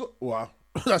 She's got wow.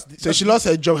 So she lost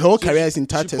her job. Her whole career is in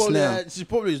tatters now. She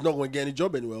probably is not going to get any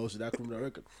job anywhere else with that criminal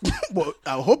record. Well,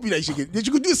 I hope that she could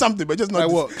do something, but just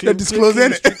not disclose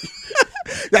it.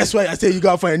 That's why I say you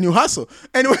gotta find a new hustle.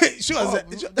 Anyway,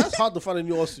 that's hard to find a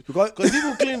new hustle because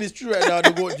people cleaning the street right now.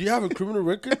 They go, "Do you have a criminal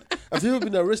record? Have you ever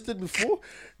been arrested before?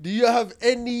 Do you have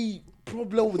any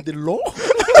problem with the law?"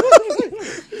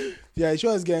 Yeah, she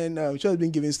was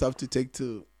been giving stuff to take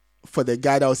for the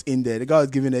guy that was in there. The guy was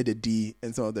giving her the D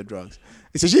and some of the drugs.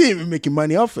 So she didn't even making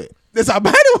money off it. That's how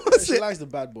bad it was. She likes the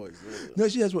bad boys. No,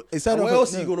 she just. Where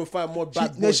else are you gonna find more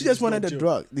bad boys? No, she just wanted the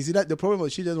drug. You see that the problem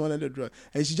was she just wanted the drug,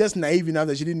 and she just naive enough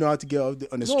that she didn't know how to get off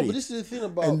on the street. No, but this is the thing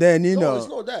about. And then it's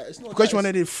not that. It's not because she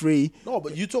wanted it free. No,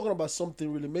 but you're talking about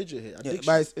something really major here. Addiction.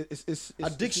 Yeah, but it's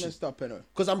addiction. Messed up,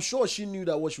 because I'm sure she knew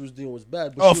that what she was doing was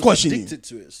bad. But of course she was addicted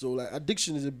to it. So like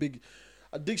addiction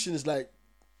is like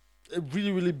a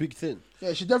really, really big thing.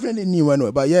 Yeah, she definitely knew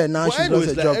anyway. But yeah, now she's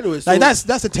lost her job. Anyway, so that's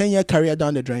a 10-year career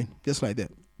down the drain, just like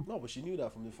that. No, but she knew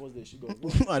that from the first day she got.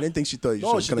 I didn't think she thought she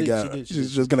No, was she gonna did, get. she did, she She was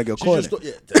did. just gonna get She caught. just thought,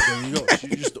 yeah, there you go. She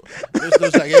just thought,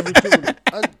 there's like every criminal.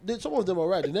 And some of them are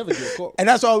right. They never get caught. And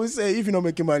that's why I always say, if you're not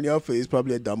making money off it, it's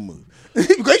probably a dumb move.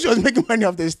 Because she was making money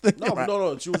off this thing. No, right?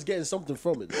 no, she was getting something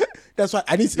from it. That's why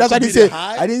I didn't. That's why I didn't say.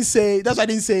 I didn't say. That's why I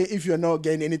didn't say if you're not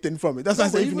getting anything from it. That's why I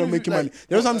say if you're not making money.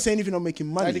 That's what I'm saying. If you're not making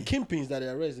money. Like the kingpins that they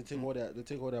arrest, they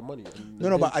take all their money.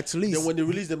 No, but at least then when they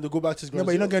release them, they go back to. No,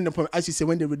 but you're not getting the point. As you say,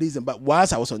 when they release them, but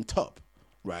whilst I was on top,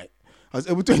 right, I was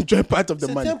able to enjoy part of the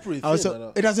It's a money. temporary I was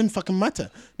thing, it doesn't fucking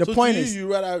matter. The so point to is,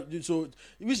 you rather so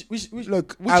which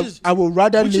look, which I will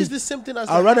rather which live. is the same thing as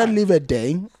I'd the rather high. live a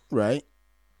day, right,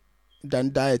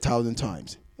 than die 1,000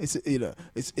 times. It's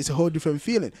it's a whole different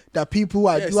feeling that people who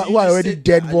are Yeah, so who you are just already said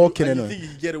dead that, walking and and you all. think you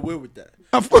can get away with that.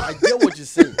 Of course. I get what you're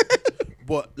saying,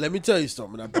 but let me tell you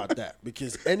something about that,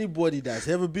 because anybody that's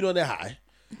ever been on a high,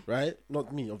 right?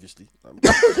 Not me, obviously.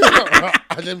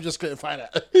 Let me just clarify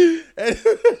that.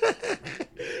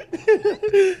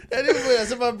 Anybody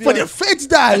that's ever been For the feds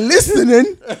that are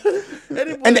listening,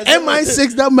 and the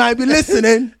MI6 that might be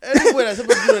listening, anybody that's ever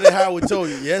been on a high will tell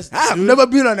you, yes. I've dude, never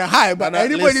been on a high, but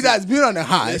anybody listen, that's been on a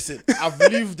high, listen, I've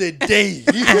lived the day.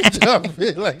 You know what I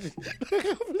mean? Like,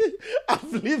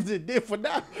 I've lived the day for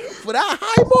that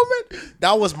high moment.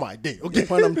 That was my day. Okay. the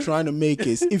point I'm trying to make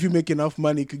is, if you make enough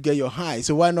money, you could get your high.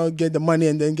 So why not get the money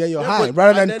and then get your high, But-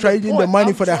 rather and than then trading the point money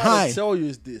I'm for the trying high? to tell you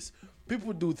is this: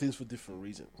 people do things for different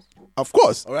reasons. Of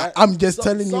course, All right. I'm just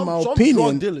telling you my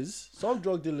opinion. Some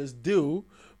drug dealers do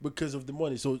because of the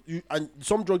money. So and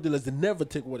some drug dealers, they never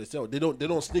take what they sell. They don't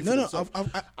sniff No, it no, themselves.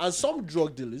 I- And some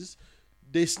drug dealers,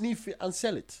 they sniff it and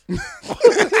sell it.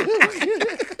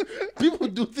 People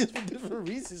do things for different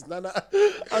reasons, Nana.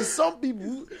 And some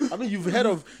people, I mean, you've heard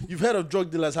of drug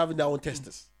dealers having their own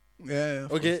testers. Yeah.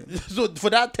 Okay, so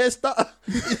for that tester,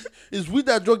 it's with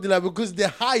that drug dealer because the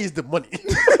high is the money.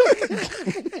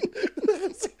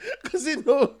 Because you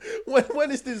know when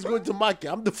this thing is going to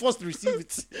market, I'm the first to receive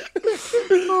it. So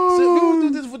people do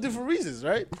this for different reasons,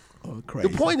 right? Oh, crazy.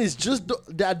 The point is just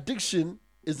the addiction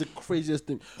is the craziest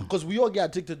thing, because we all get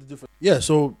addicted to different. Yeah.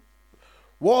 So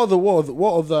what are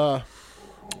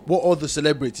the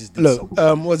celebrities? Did Look,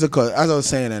 what's it called? As I was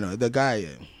saying, I know the guy,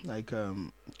 like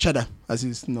Cheddar, as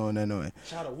he's known anyway.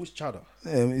 Cheddar, who's Cheddar?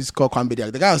 It's called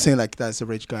Kwambidiak. The guy was saying like that's a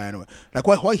rich guy anyway. Like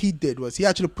what he did was he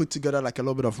actually put together like a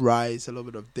little bit of rice, a little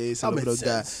bit of this, a That little bit of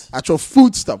makes sense. that, actual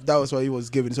food stuff. That was what he was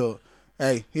giving. So,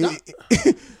 hey,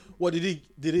 What did he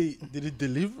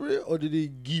deliver it, or did he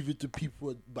give it to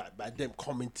people by them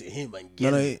coming to him and no,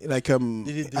 getting it? like he I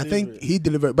deliver think it? he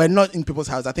delivered, but not in people's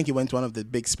house. I think he went to one of the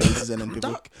big spaces and then people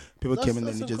That's- came and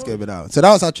then that's he just gave it out. So that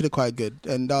was actually quite good,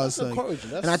 and that was That's like,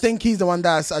 encouraging. and I think he's the one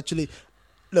that's actually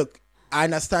look. I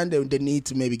understand the need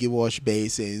to maybe give wash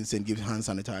basins and give hand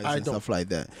sanitizer I and don't. stuff like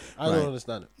that. I don't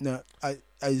understand it. No,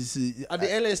 I see. At the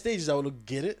earlier stages, I would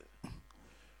get it,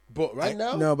 but right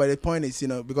now, No, but the point is,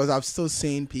 because I've still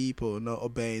seen people not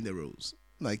obeying the rules.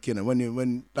 Like,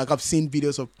 when I've seen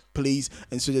videos of police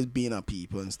and soldiers being at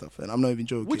people and stuff, and I'm not even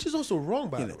joking. which is also wrong,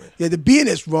 by the way. Yeah, the being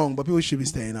is wrong, but people should be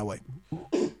staying away.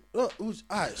 All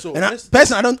right, so And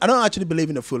personally, I don't actually believe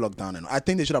in a full lockdown. And I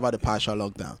think they should have had a partial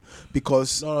lockdown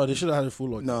because no, they should have had a full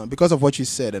lockdown. because of what you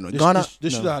said. And They Ghana,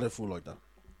 should have had a full lockdown.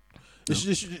 They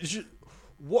should-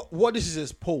 what this is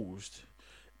exposed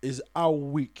is how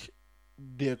weak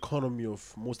the economy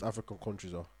of most African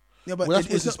countries are. yeah, but Well,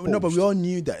 that's it's what's not, no, but we exposed. all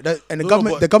knew that, and the No,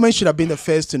 government, but- the government should have been the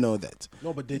first to know that.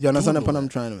 No, but they You understand the do point know I'm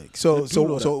that. trying to make? So, They do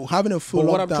know so that. having a full But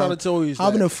lockdown. what I'm trying to tell you is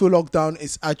having that- a full lockdown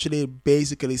is actually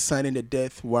basically signing the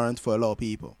death warrant for a lot of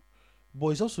people. But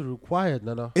it's also required,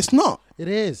 Nana. It's not. It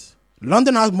is.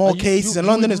 London has more And you- cases, you- and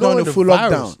you London is not on ignore a the full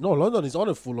virus. lockdown. No, London is on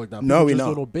a full lockdown. No, People we're just not.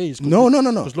 don't obey. It's 'cause No.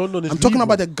 because London is I'm talking legal.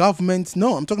 about the government.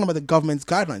 No, I'm talking about the government's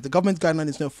guidelines. The government's guideline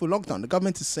is not full lockdown. The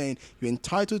government is saying you're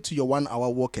entitled to your 1 hour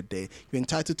walk a day. You're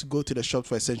entitled to go to the shop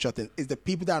for essential things. It's the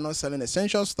people that are not selling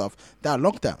essential stuff that are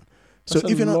locked down. So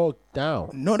That's if you're not, locked down.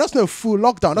 no, that's not a full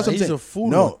lockdown. That's Nah, what I'm it's saying. a full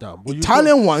no, lockdown, but you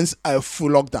Italian ones are a full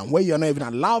lockdown where you're not even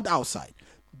allowed outside.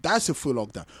 That's a full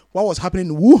lockdown. What was happening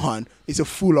in Wuhan is a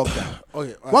full lockdown.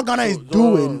 Okay, all What right, Ghana so- is no,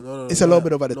 doing no, is a little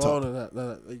bit over the top.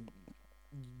 No. Like,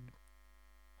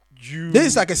 This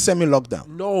is like a semi-lockdown.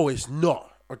 No, it's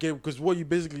not. Okay, because what you're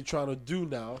basically trying to do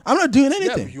now. I'm not doing Yeah,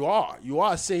 anything. but you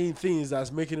are saying things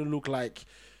that's making it look like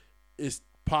it's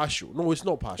partial. No, it's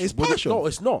not partial. It's But partial. no,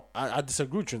 it's not. I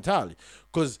disagree with you entirely.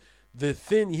 Because the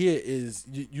thing here is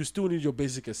you still need your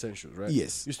basic essentials, right?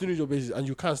 Yes. You still need your basic, and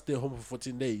you can't stay home for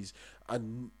 14 days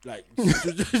and like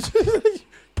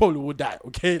probably will die.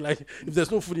 Okay, like if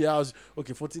there's no food in the house,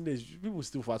 okay, 14 days, people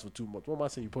still fast for 2 months. What am I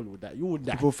saying? You probably would die. You wouldn't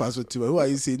die. People fast for 2 months. Who are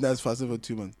you saying that's fasting for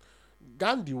 2 months?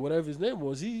 Gandhi, whatever his name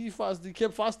was, he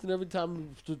kept fasting every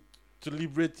time to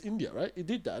liberate India, right? He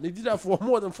did that. And he did that for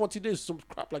more than 40 days, some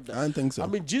crap like that. I don't think so. I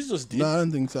mean, Jesus did. No, I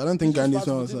don't think so. I don't think Gandhi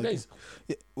was like... days.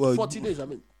 Yeah, well, 40 days, I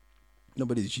mean.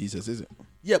 Nobody's Jesus, is it?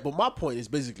 Yeah, but my point is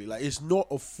basically, like, it's not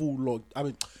a full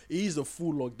it is a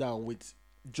full lockdown with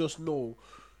just no...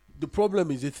 The problem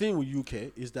is, the thing with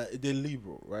UK is that they're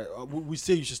liberal, right? We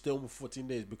say you should stay home for 14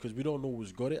 days because we don't know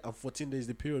who's got it, and 14 days is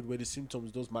the period where the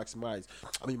symptoms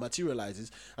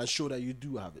materializes and show that you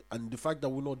do have it. And the fact that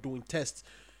we're not doing tests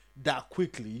that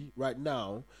quickly right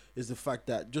now is the fact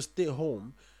that just stay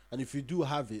home, and if you do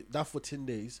have it, that 14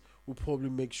 days will probably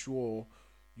make sure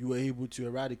you are able to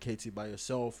eradicate it by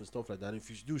yourself and stuff like that. And if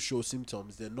you do show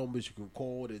symptoms, there are numbers you can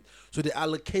call it. So the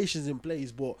allocation's in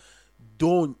place, but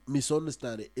don't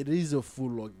misunderstand it. It is a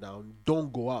full lockdown.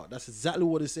 Don't go out. That's exactly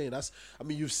what it's saying.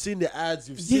 You've seen the ads.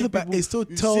 You've seen people, it still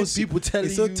tells people telling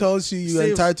you. It still tells you you're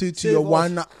entitled to your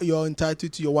one. You're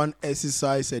entitled to your one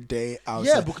exercise a day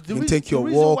outside. Yeah, because you can take your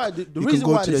walk. You can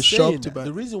go to the shop to buy.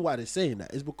 The reason why they're saying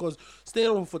that is because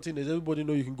staying home for 14 days, everybody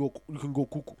know you can go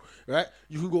cuckoo, right?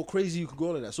 You can go crazy. You can go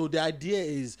all of that. So the idea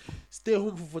is stay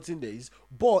home for 14 days.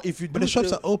 But if you do, but the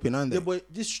shops are open, aren't they? Yeah, but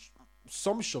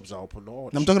some shops are open.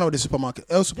 I'm talking about the supermarket.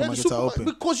 All supermarkets are open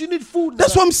because you need food.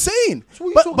 That's what I'm saying.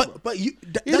 That's what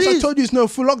I told you. It's no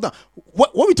full lockdown.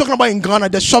 What we're talking about in Ghana?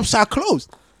 The shops are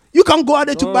closed. You can't go out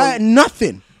there to buy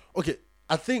nothing. Okay,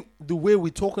 I think the way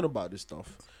we're talking about this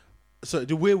stuff, so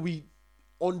the way we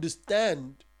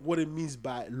understand what it means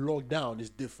by lockdown is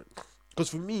different. Because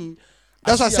for me,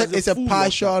 that's why I said it's a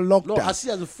partial lockdown. No, I see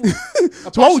it as a full.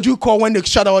 So what would you call when they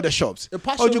shut all the shops?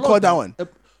 What would you call that one?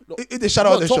 If they shut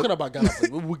out the shops, about Ghana.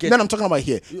 Then I'm talking about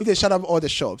here. If they shut up all the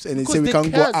shops and they say we can't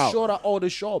go out, shut out all the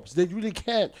shops. They really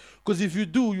can't, because if you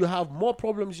do, you have more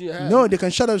problems in your hand. No, they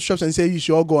can shut out the shops and say you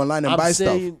should all go online and buy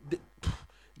stuff. In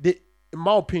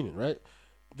my opinion, right?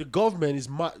 The government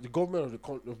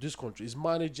of this country is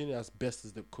managing it as best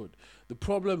as they could. The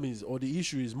problem is, or the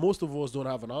issue is, most of us don't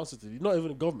have an answer to it. Not even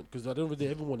the government, because at the end of the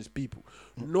day, everyone is people.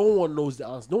 No one knows the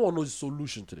answer. No one knows the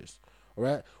solution to this. All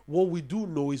right. What we do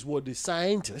know is what the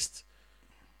scientists,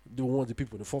 the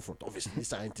people in the forefront, obviously the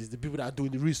scientists, the people that are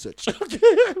doing the research,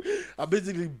 are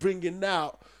basically bringing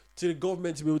out to the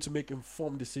government to be able to make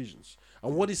informed decisions.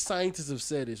 And what the scientists have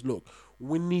said is, look,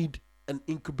 we need an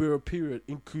incubation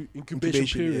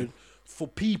period for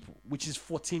people, which is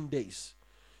 14 days.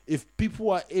 If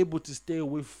people are able to stay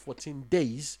away for 14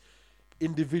 days,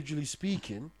 individually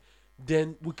speaking,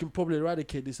 then we can probably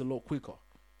eradicate this a lot quicker.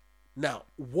 Now,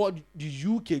 what the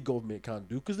UK government can't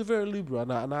do, because they're very liberal,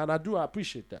 and I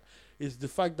appreciate that, is the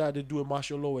fact that they do a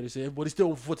martial law where they say everybody's still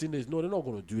on 14 days. No, they're not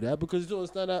going to do that, because they don't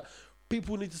understand that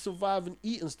people need to survive and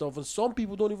eat and stuff, and some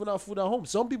people don't even have food at home.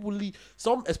 Some people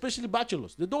especially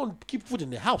bachelors, they don't keep food in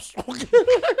their house.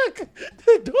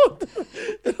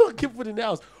 They don't keep food in their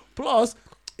house. Plus,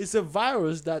 it's a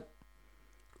virus that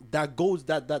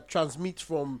transmits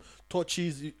from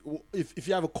touches. If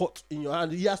you have a cut in your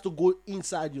hand, it has to go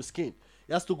inside your skin.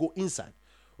 It has to go inside.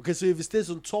 Okay, so if it stays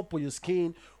on top of your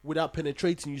skin without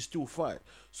penetrating, you're still fine.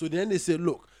 So then they say,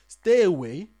 look, stay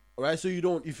away, all right? So you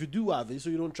don't, if you do have it, so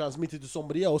you don't transmit it to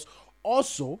somebody else.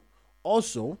 Also,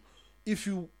 if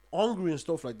you hungry and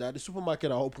stuff like that, the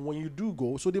supermarket are open when you do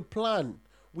go. So the plan,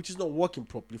 which is not working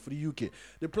properly for the UK,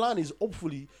 the plan is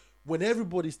hopefully, when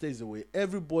everybody stays away,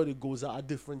 everybody goes out at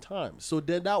different times. So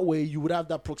then that way you would have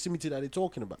that proximity that they're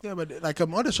talking about. Yeah, but like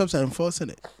other shops are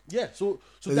enforcing it. Yeah, so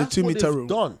that's what they've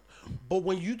done. But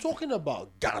when you're talking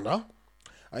about Ghana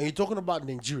and you're talking about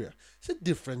Nigeria, it's a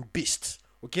different beast.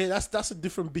 Okay, that's a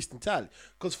different beast entirely.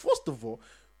 Because first of all,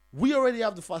 we already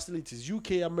have the facilities.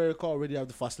 UK, America already have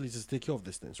the facilities to take care of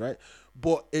these things, right?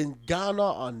 But in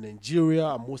Ghana and Nigeria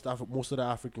and most of the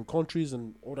African countries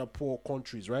and other poor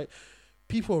countries, right?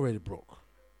 People already broke.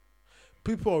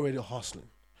 People already hustling.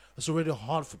 It's already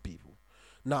hard for people.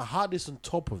 Now, hard is on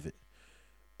top of it.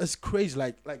 It's crazy.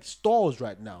 Like stores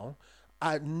right now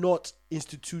are not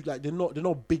they're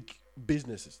not big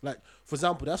businesses. Like, for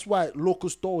example, that's why local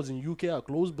stores in UK are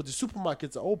closed, but the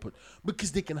supermarkets are open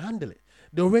because they can handle it.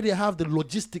 They already have the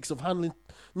logistics of handling,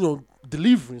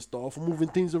 delivering stuff, moving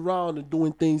things around and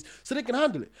doing things, so they can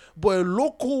handle it. But a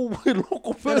local person,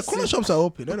 the corner shops are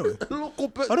open anyway.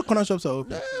 Other corner shops are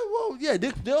open.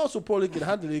 They also probably can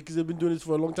handle it because they've been doing this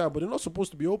for a long time, but they're not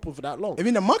supposed to be open for that long. I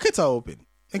mean, the markets are open.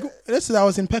 Let's say I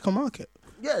was in Peckham Market.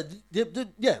 Yeah,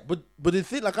 but the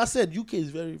thing, like I said, UK is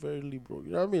very, very liberal.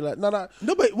 You know what I mean? Like,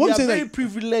 no, but what I'm saying, very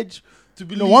privileged to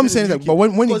be. No, what I'm saying is like, but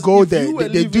when you go there,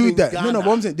 they do that. No, what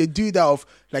I'm saying, they do that of,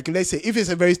 like, let's say if it's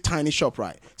a very tiny shop,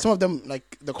 right? Some of them,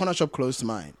 like the corner shop close to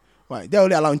mine, Right, they're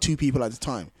only allowing 2 people at a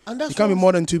time. And that's you can't be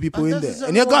more than 2 people in there, exactly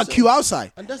and you got a queue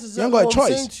outside. And that's you ain't exactly got a what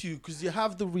choice. I'm saying to you, because you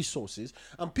have the resources,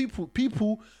 and people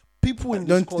in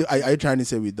this country. Are you trying to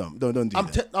say we're dumb? Don't do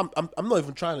that. I'm not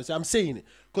even trying to say. I'm saying it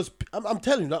because I'm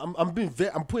telling you. I'm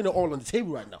putting it all on the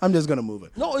table right now. I'm just gonna move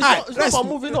it. No, it's not about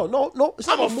moving on. No, it's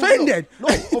not I'm about offended.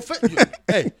 Moving on. No, offended.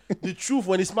 Hey, the truth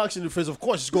when it smacks you in the face, of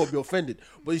course, it's gonna be offended,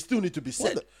 but it still need to be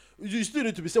said. You still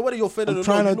need to be said whether you're offended or not.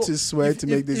 I'm trying not to swear to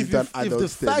make this into an adult If the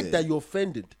fact statement. that you're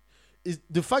offended.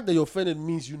 The fact that you're offended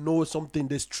means you know something.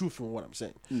 There's truth in what I'm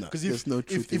saying. No, because there's no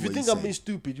truth. If you think I'm being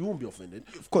stupid, you won't be offended.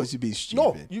 Of course, you're being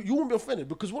stupid. No, you won't be offended,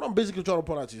 because what I'm basically trying to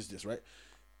point out to you is this, right?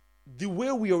 The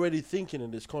way we already thinking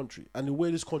in this country and the way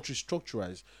this country is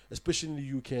structurized, especially in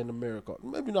the UK and America,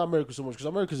 maybe not America so much, because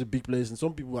America is a big place and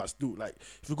some people are still like,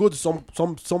 if you go to some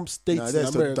states in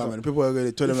America, dumb, people are going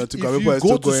to tell them to go. If People are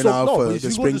still going out for the if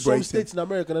you spring go to break. some states in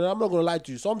America, and I'm not going to lie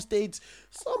to you, some states,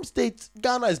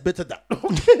 Ghana is better than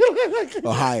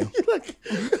Ohio.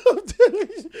 I'm telling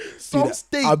you, some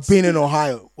states. I've been in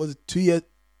Ohio. Was it 2 years?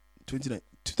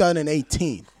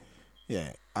 2018.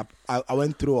 Yeah. I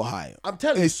went through Ohio. I'm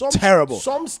telling it's you, terrible.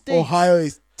 Some states, Ohio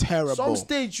is terrible. Some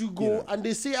states you go and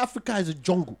they say Africa is a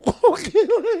jungle.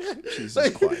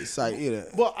 Jesus Christ,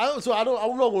 But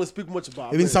I'm not going to speak much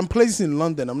about. Even some places in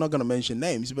London, I'm not going to mention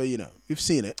names, but we've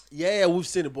seen it. Yeah, we've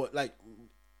seen it. But like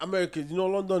America,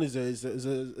 London is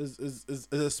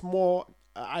a small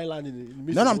island in the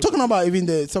middle. No, I'm talking about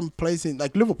even some place in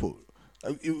like Liverpool,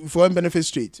 if we're on Benefit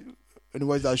Street. And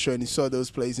was that show and he saw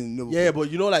those places in Liverpool. Yeah, but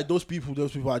like those people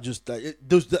are just like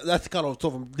that's kind of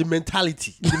tough. The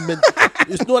mentality.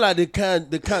 It's not like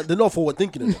they're not forward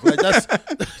thinking enough. Like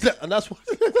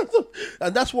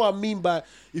that's what I mean by,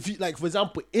 if you like, for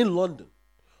example, in London,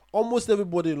 almost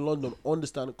everybody in London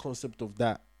understand the concept of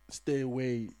that. Stay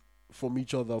away from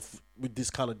each other with this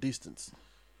kind of distance.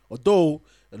 Although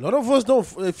a lot of us don't,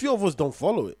 a few of us don't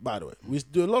follow it. By the way,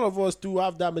 a lot of us do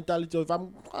have that mentality of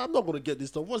I'm not going to get this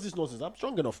stuff. What's this nonsense? I'm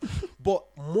strong enough. But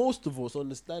most of us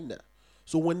understand that.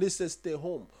 So when they say stay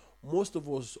home, most of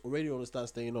us already understand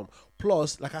staying home.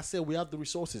 Plus, like I said, we have the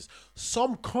resources.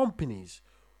 Some companies,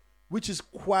 which is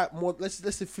quite more, let's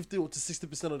say 50 to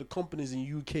 60% of the companies in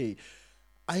UK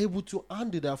are able to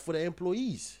handle that for their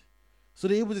employees. So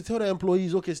they're able to tell their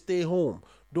employees, okay, stay home,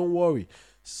 don't worry.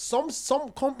 Some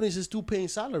companies are still paying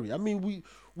salary. I mean,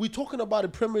 we're talking about a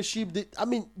Premiership.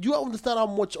 You understand how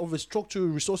much of a structural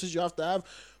resources you have to have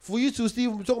for you to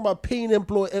still be talking about paying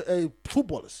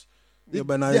footballers. Yeah,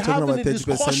 but now you're talking about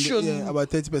 30%. Yeah,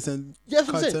 about 30%. Yes,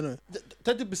 I'm saying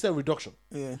 30% reduction.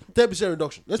 Yeah, 30%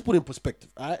 reduction. Let's put it in perspective.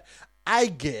 All right, I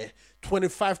get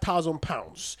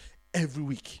 £25,000 every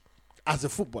week as a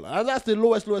footballer, and that's the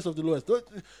lowest of the lowest.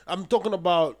 I'm talking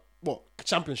about. What,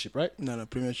 Championship, right? No,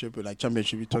 Premiership, like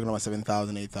Championship, you're talking about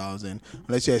 7,000, 8,000.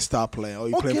 Unless you're a star player or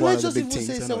you play for one of the big teams. Okay,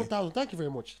 let's just even say 7,000. Thank you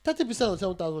very much. 30% of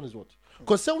 7,000 is what?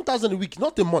 Because 7,000 a week,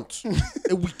 not a month,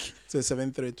 a week. So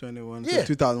 7,321. Yeah. So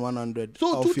 2,100.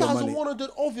 So 2,100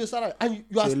 off your salary, and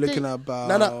you are so looking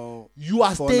about. You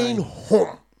are staying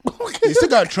home. Okay. You still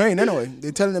got to train anyway.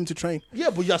 They're telling them to train. Yeah,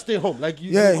 but you are staying home. Like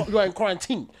you are in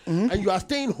quarantine, and you are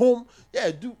staying home. Yeah,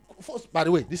 First, by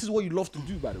the way, this is what you love to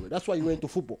do. By the way, that's why you went to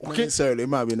football. Okay, not necessarily, it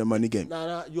might be in a money game.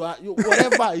 Nah, you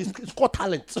whatever. It's called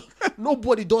talent.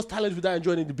 Nobody does talent without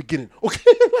enjoying it in the beginning.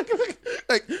 Okay,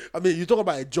 you talk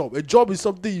about a job. A job is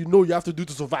something you have to do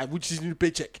to survive, which is your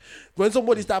paycheck. When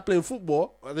somebody start playing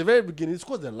football at the very beginning, it's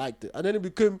because they liked it, and then it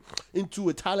became into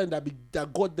a talent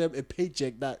that got them a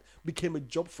paycheck that became a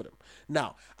job for them.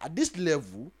 Now, at this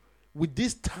level, with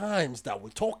these times that we're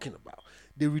talking about,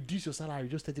 they reduce your salary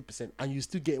just 30%, and you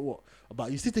still get you're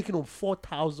still taking home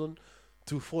 £4,000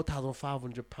 to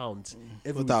 £4,500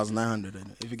 every 4,900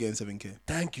 if you're getting 7K.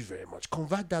 Thank you very much.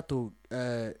 Convert that to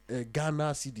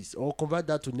Ghana cedis, or convert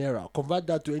that to Naira, convert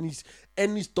that to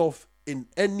any stuff in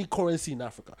any currency in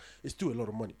Africa. It's still a lot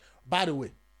of money. By the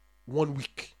way, 1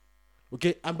 week.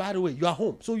 Okay, and by the way, you are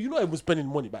home, so you're not even spending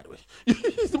money. By the way,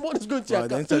 the money's going to your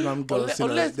account. The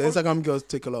Instagram girls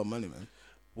take a lot of money, man.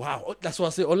 Wow, that's what I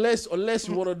say. Unless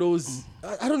you're one of those,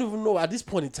 I don't even know at this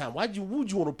point in time. Would you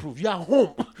want to prove you're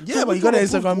home? Yeah, so but you got the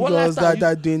Instagram girls that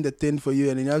are doing the thing for you,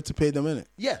 and then you have to pay them in it.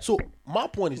 Yeah. So my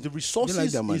point is the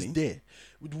resources is there.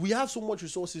 We have so much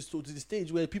resources to the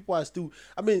stage where people are still.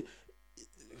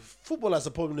 Footballers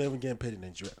are probably not even getting paid in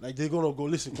Nigeria. Like, they're gonna go,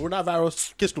 listen,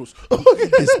 coronavirus, case closed. Look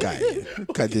at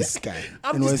this guy.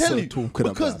 I'm just telling you,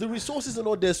 because the resources are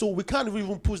not there, so we can't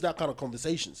even push that kind of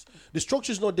conversations. The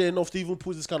structure is not there enough to even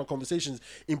push this kind of conversations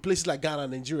in places like Ghana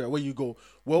and Nigeria, where you go,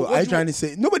 well, are you trying to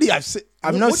say nobody?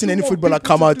 I've not seen any footballer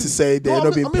come out to say they're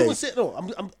not being paid.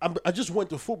 I just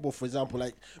went to football, for example,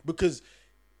 like, because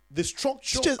the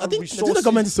structure. I think the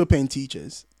government is still paying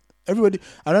teachers. Everybody,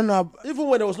 I don't know. Even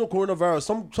when there was no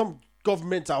coronavirus, some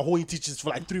governments are holding teachers for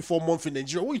like 3-4 months in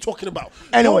Nigeria. What are you talking about?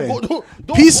 Anyway,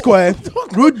 P Square,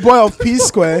 rude boy of P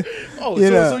Square.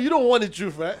 So you don't want the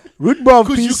truth, right? Rude boy of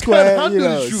P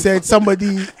Square, said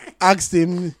somebody asked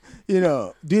him,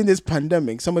 during this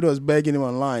pandemic, somebody was begging him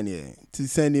online, to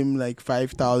send him like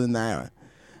 5,000 naira,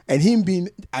 and him being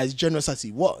as generous as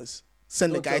he was,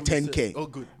 send the guy 10K. Oh,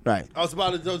 good. Right. I was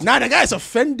about to. Now the guy's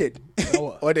offended.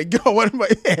 Or the girl,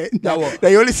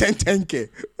 they only sent 10K.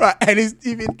 Right. And he's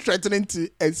even threatening to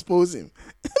expose him.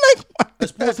 Like, what?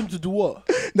 Expose him to do what?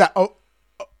 That a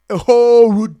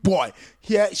whole rude boy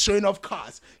here showing off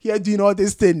cars, here doing all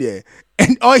this thing there.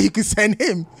 And all he could send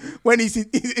him when he's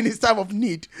in his time of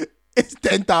need is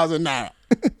 10,000 naira.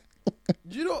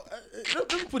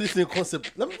 Let me put this in concept.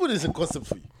 For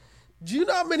you. Do you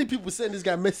know how many people send this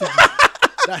guy messages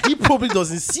that he probably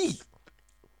doesn't see?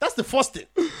 That's the first thing.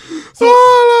 So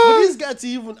for this guy to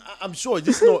even, I'm sure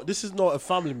this is not a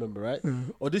family member, right?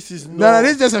 Or this is no,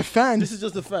 this is just a fan. This is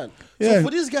just a fan. Yeah. So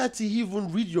for this guy to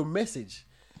even read your message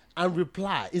and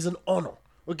reply is an honor.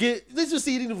 Okay, let's just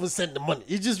say he didn't even send the money.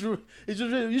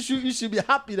 You should be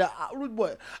happy that rude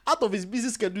boy, out of his busy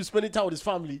schedule, spending time with his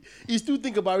family, he still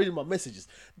think about reading my messages.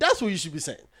 That's what you should be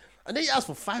saying. And then you ask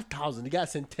for 5,000, the guy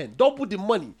sent 10. Double the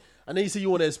money. And then you say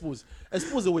you want to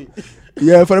expose away.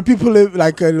 Yeah, for the people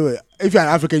like if you're an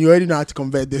African, you already know how to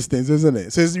convert these things, isn't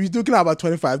it? So you're looking at about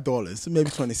 $25, maybe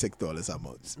 $26 a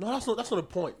month. No, that's not the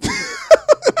point.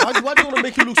 Why do you want to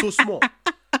make it look so small?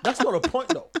 That's not a point,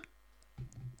 though.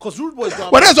 Because rude boys.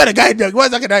 Well, that's what the guy did.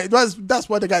 That's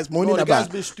what the guy's moaning about. The guy's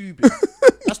been stupid.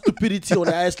 That's stupidity on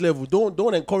the highest level.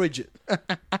 Don't encourage it.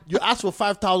 You ask for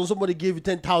 5,000, somebody gave you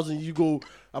 10,000. You go,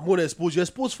 I'm going to expose you.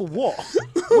 Expose for what?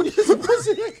 What are you supposed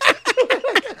to?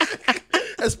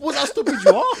 Expose how stupid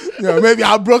you are. Yeah, maybe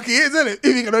how broke he is, isn't it?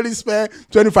 If you can only spare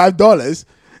 $25.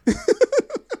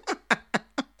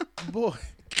 Boy.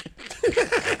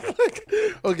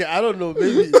 Okay, I don't know.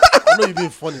 Maybe I know you're being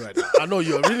funny right now. I know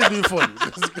you're really being funny.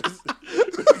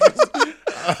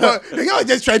 The guy was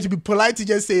just trying to be polite to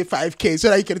just say 5K so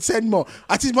that you can send more.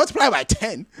 At least multiply by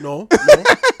 10. No.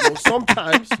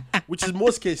 Sometimes, which is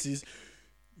most cases,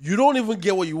 you don't even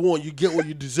get what you want. You get what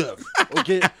you deserve.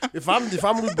 Okay. If I'm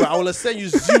rude, I will send you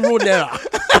 0 naira.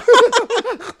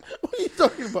 What are you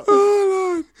talking about?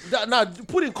 Oh, Lord. Now,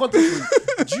 put in context.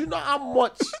 Do you know how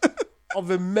much of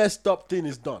a messed up thing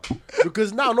is done?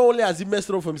 Because now not only has he messed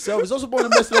it up for himself, he's also probably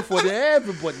messed it up for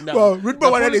everybody now. Well, Rude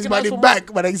Boy wanted his money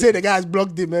back, but I say the guys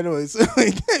blocked him anyway. So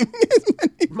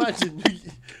imagine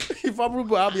if I'm Rude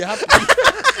Boy, I'll be happy.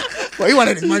 Well, he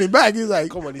wanted his money back. He's like,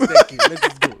 come on, he's thanking. Let's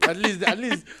just go. At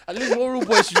least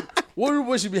what Rude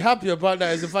Boy should be happy about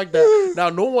that is the fact that now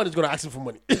no one is gonna ask him for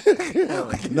money.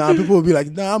 Nah, people will be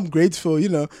like, nah, I'm grateful.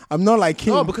 I'm not like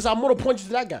him. No, because I'm gonna punch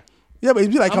that guy. Yeah, but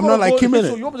he'd be like, I'm not like him, innit?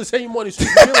 So you want me to send you money, so you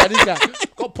feel like this guy,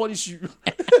 God punish you.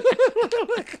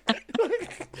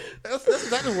 That's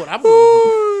exactly what I'm gonna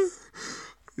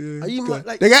do.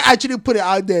 Yeah, the guy actually put it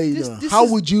out there, How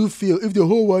would you feel if the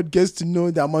whole world gets to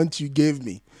know the amount you gave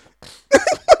me?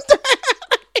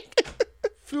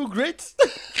 Feel great. So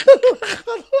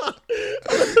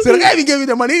the guy even gave me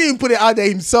the money. He didn't put it out there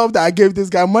himself that I gave this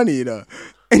guy money,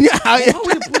 And how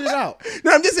would he put it out?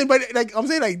 No, I'm just saying, but I'm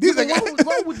saying like this. Yeah,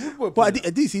 why would Rude Boy put but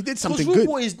at least he did something good.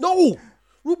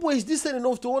 Rude Boy is decent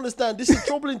enough to understand this is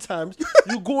troubling times.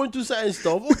 You go into certain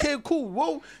stuff. Okay, cool.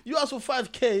 Well, you ask for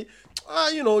 5K.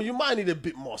 You might need a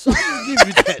bit more. So I'll just give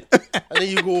you 10. And then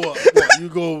you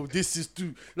go, this is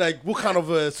too, like, what kind of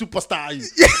a superstar are you?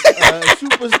 A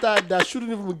superstar that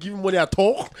shouldn't even give money at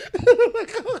all.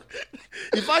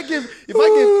 If I give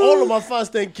all of my fans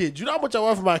 10K, do you know how much I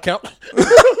want from my account?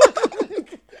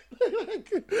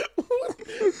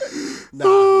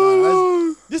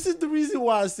 Nah. This is the reason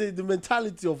why I say the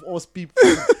mentality of us people.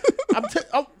 I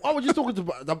was just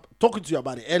talking to you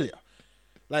about it earlier.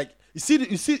 Like, you see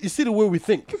the way we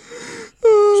think.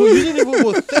 So you didn't even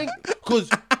go think,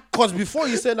 because before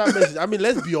you send that message, I mean,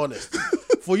 let's be honest.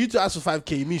 For you to ask for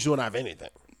 5K, it means you don't have anything.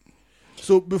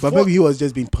 So before, but maybe he was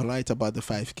just being polite about the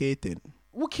 5K thing.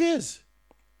 Who cares?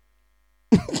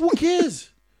 Who cares?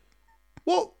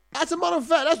 Well, as a matter of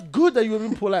fact, that's good that you were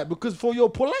being polite, because for your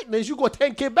politeness, you got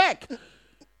 10K back.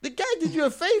 The guy did you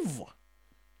a favor.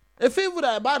 A favor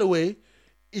that, by the way,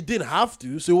 he didn't have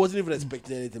to, so he wasn't even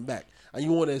expecting anything back. And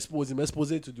you want to expose him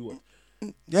to do what?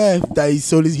 Yeah, that he's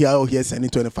solely here sending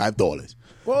 $25.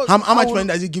 Well, how much money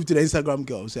does he give to the Instagram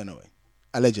girls anyway?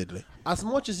 Allegedly. As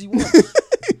much as he wants.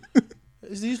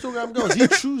 It's the Instagram girls. He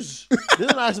chooses. They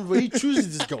don't ask him for it. He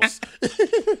chooses these girls.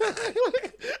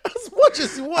 As much much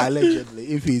as he wants. Allegedly,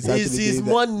 if he's actually It's his doing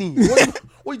that. money.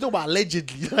 What you talking about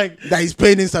allegedly? Like That he's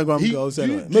paying Instagram girls.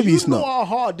 Anyway. Maybe it's Do you know not. how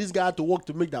hard this guy had to work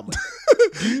to make that money?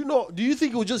 Do you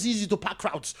think it was just easy to pack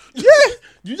crowds? Yeah.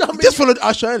 Do you know how many? Just followed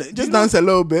Usher, innit? Just know- dance a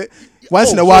little bit.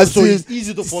 Once in a Oh, while, so it's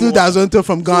easy to follow still Dazonto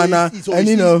from Ghana, So and it's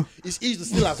you know, it's easy to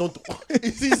steal Azonto.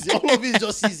 It's easy. All of it is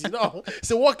just easy. No,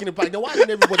 it's a walk in the park. Then why can't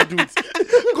everybody do it?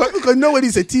 because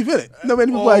nobody's a thief, innit? Not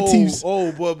many people are thieves.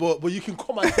 But you can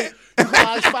come and take, you can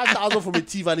ask 5,000 from a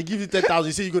thief and they give you 10,000.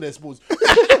 You say you're gonna expose.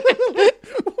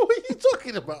 What are you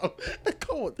talking about?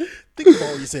 Come on, think about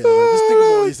what you're saying. Man. Just think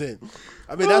about what you're saying.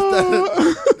 I mean,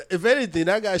 if anything,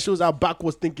 that guy shows how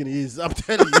backwards thinking he is. I'm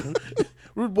telling you.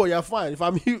 Rude boy, you're fine. If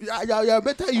you're a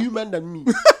better human than me,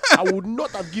 I would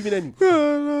not have given any.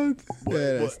 Yeah,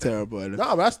 that's terrible. Innit?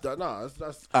 No, that's.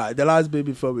 The last bit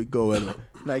before we go, innit?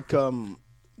 Like one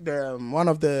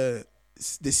of the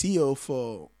CEO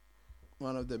for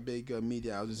one of the big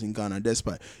media houses in Ghana,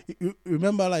 Despite. You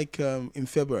remember, like in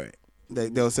February,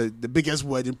 there was the biggest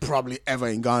wedding probably ever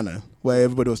in Ghana, where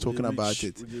everybody was talking about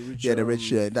it. The rich,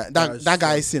 yeah. That guy's,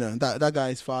 that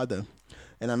guy's father.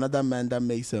 And another man that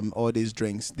makes all these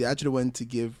drinks. They actually went to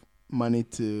give money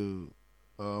to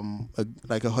a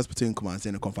hospital in Kumasi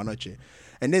in a Confanoche.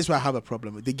 And this is where I have a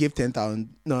problem. They give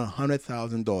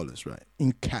 $100,000, right,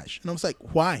 in cash. And I was like,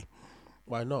 why?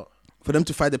 Why not? For them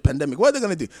to fight the pandemic. What are they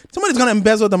going to do? Somebody's going to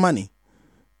embezzle the money.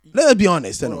 Let's be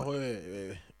honest.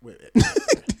 Anyway. Wait.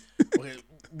 Okay,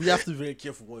 we have to be very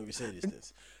careful when we say these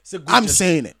things. I'm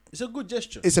saying it. It's a good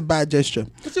gesture. It's a bad gesture.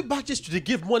 It's a bad gesture to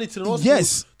give money to the hospital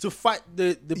to fight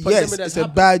the pandemic Yes, that's it's a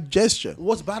happened. bad gesture.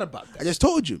 What's bad about that? I just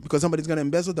told you, because somebody's going to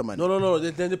embezzle the money. No.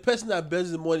 Then the person that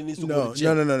embezzles the money needs to go to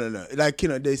jail. No. Like,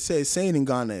 they saying in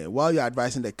Ghana, while you're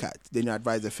advising the cat, then you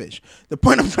advise the fish. The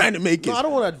point I'm trying to make is... No, I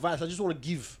don't want to advise. I just want to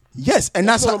give. Yes, and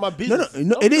that's none how... of my business.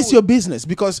 No, it is your business,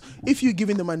 because if you're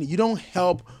giving the money, you don't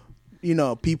help,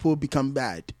 people become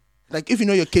bad. Like, if you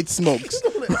know your kid smokes...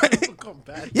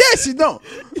 Yes, you don't.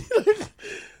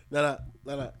 No.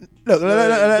 Look, Don't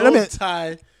let me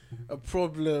tie a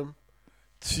problem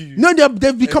to... No,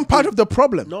 they've become part of the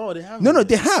problem. No, they haven't. No,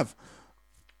 they have.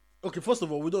 Okay, first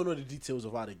of all, we don't know the details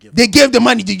of how they give. They gave the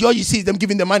money. All you see is them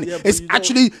giving the money. Yeah, but it's you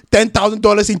actually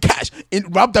 $10,000 in cash,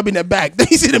 wrapped up in a bag. Then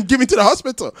you see them giving to the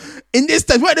hospital. In this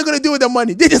time, what are they going to do with the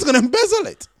money? They're just going to embezzle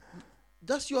it.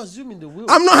 That's you assuming the will.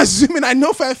 I'm not assuming. I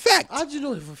know for a fact. How do you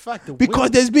know for a fact the Because will?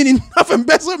 there's been enough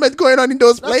embezzlement going on in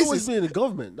those That's always places. been in the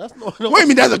government. That's not... What do you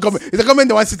mean that's a government? It's a government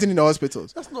the one sitting in the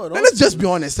hospitals. That's not... Let's just be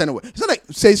honest anyway. It's not like,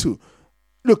 says who?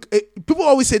 Look, people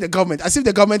always say the government, as if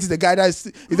the government is the guy that is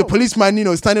the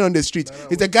policeman, standing on the street.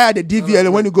 It's the guy at the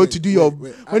DVL when you go to do your,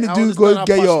 when you do go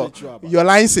get your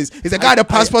license. It's the guy at the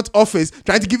passport office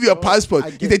trying to give you a passport.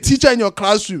 It's the teacher in your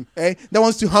classroom, that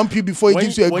wants to hump you before he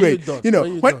gives you a grade.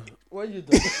 When you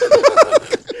done?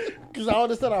 Because I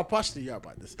understand how passionate you are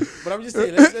about this, but I'm just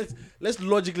saying, let's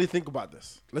logically think about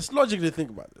this.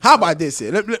 How about this?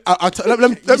 Let me.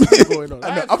 Going on.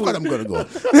 Of course, I'm gonna go.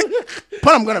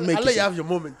 But I'm gonna make. I'll let you have your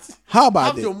moment. How about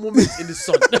have this? your moment in the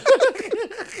sun.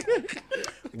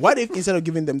 What if instead of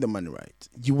giving them the money, right,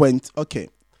 you went, okay,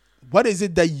 what is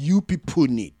it that you people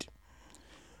need?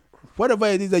 Whatever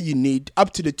it is that you need,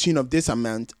 up to the tune of this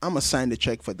amount, I'm gonna sign the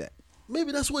check for that.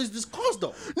 Maybe that's what is discussed,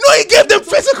 though. No, he gave them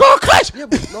physical cash. Yeah,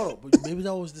 but but maybe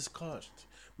that was discussed.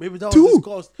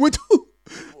 Discussed. With who?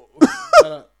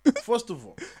 First of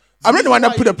all, I'm not the one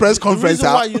that put a press conference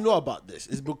out. The reason why you know about this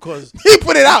is because he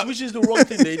put it out, which is the wrong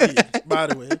thing they did, by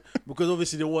the way, because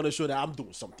obviously they want to show that I'm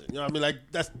doing something. You know what I mean? Like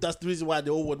that's the reason why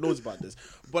the whole world knows about this.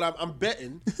 But I'm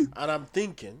betting and I'm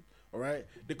thinking, all right,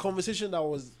 the conversation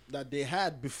that they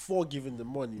had before giving the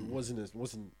money wasn't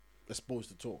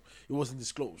exposed at all. It wasn't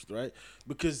disclosed, right?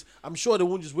 Because I'm sure they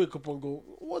won't just wake up and go,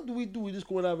 what do we do with this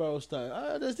coronavirus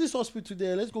time? There's this hospital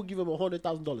there. Let's go give them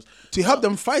 $100,000 to help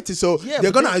them fight it. So yeah,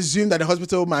 they're gonna assume that the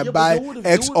hospital might buy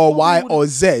X or Y or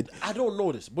Z. I don't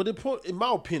know this, but in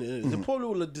my opinion, they probably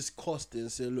will have discussed it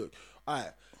and say, look, all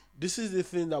right, this is the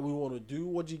thing that we want to do.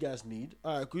 What do you guys need?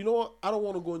 All right, you know what? I don't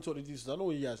want to go into all the details. I know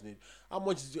what you guys need. How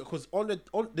much is it? Because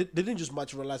they didn't just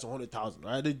materialize 100,000,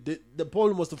 right? They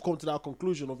probably must have come to that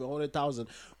conclusion of 100,000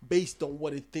 based on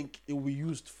what they think it will be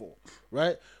used for,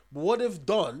 right? But what they've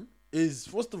done is,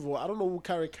 first of all, I don't know who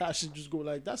carry cash and just go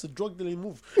like, that's a drug dealing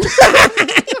move.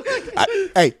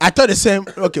 I thought the same.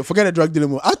 Okay, forget the drug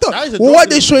dealing move. I thought, what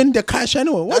they showing the cash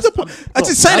anyway? What's the point?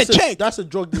 Sign a check. That's a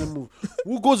drug dealing move.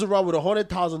 Who goes around with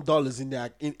 $100,000 in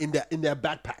their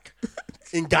backpack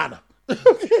in Ghana?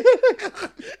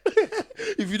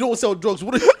 If you don't sell drugs,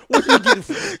 what do you get it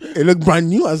for? It looked brand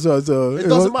new as well. So it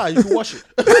doesn't matter. You can wash it.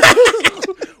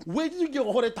 Where did you get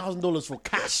 $100,000 for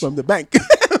cash from the bank?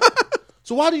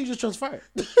 So why do you just transfer it?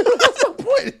 That's my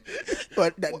point.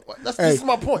 But this is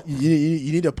my point. You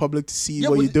need the public to see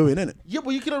what you're doing, innit? Yeah,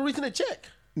 but you could have written a check.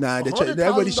 Nah, the check.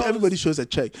 Everybody shows a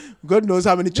check. God knows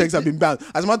how many checks have been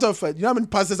bounced. As a matter of fact, you know how many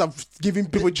pastors have given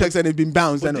people checks and they've been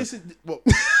bounced. Come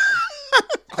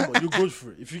on, you're good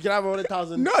for it. If you can have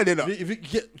 100,000, no, they're not. If you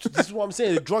get, this is what I'm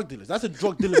saying. The drug dealers. That's a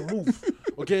drug dealing move.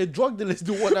 Okay, drug dealers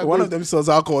do what. One of them sells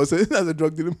alcohol, so that's a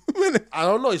drug dealing move. I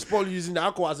don't know. He's probably using the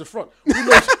alcohol as a front. Who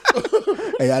knows?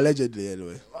 Hey, allegedly,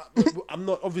 anyway. I'm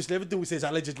not. Obviously, everything we say is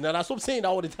allegedly. And I stop saying that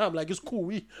all the time. Like, it's cool.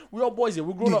 We all boys here.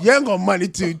 We grown up. You ain't got money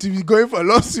to be going for a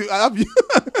lawsuit. I have you.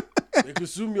 They can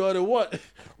sue me all they want.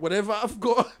 Whatever I've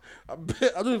got. I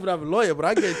don't even have a lawyer, but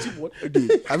I get a cheap one.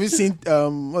 Okay. Have you seen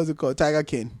what's it called? Tiger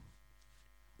King.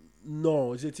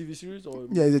 No, is it a TV series or?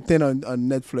 Yeah, it's a thing on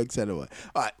Netflix anyway.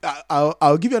 All right,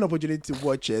 I'll give you an opportunity to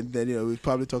watch it. Then we'll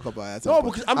probably talk about it. No,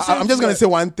 because I'm just gonna say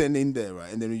one thing in there,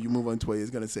 right, and then you move on to what he's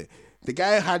gonna say. The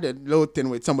guy had a little thing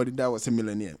with somebody that was a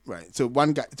millionaire, right? So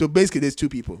one guy. So basically, there's two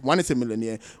people. One is a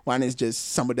millionaire. One is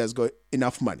just somebody that's got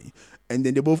enough money, and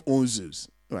then they both own zoos,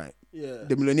 right? Yeah.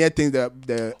 The millionaire thinks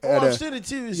the I've seen the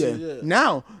TV series. Yeah.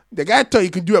 Now the guy thought he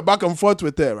could do a back and forth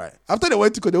with her, right? After they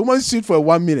went to court, the woman sued for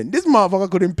 1 million. This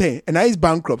motherfucker couldn't pay, and now he's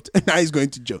bankrupt, and now he's going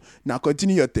to jail. Now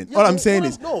continue your thing. Yeah, all I'm saying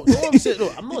is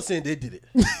I'm not saying they did it.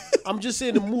 I'm just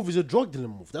saying the move is a drug dealing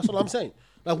move. That's all I'm saying.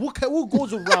 Like who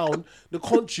goes around the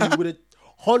country with a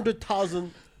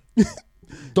 $100,000?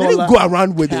 They didn't go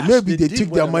around with it. Maybe they took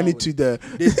their money to the.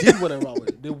 They did went around with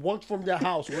it. They walked from their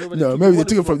house. No, maybe they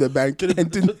took it from the bank.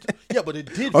 Yeah, but they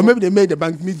did. Or maybe they made the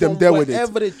bank meet them there with it.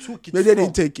 Wherever they took it. Maybe they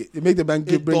didn't take it. They made the bank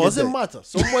bring it. It doesn't matter.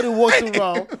 Somebody walked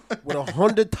around with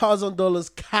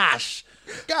 $100,000 cash.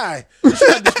 Guy, you should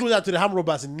have disclosed that to the ham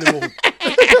robbers in the neighborhood.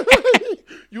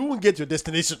 You won't get your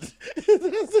destination.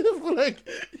 Like,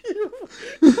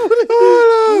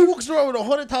 who walks around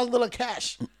with $100,000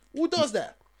 cash? Who does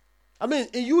that? I mean,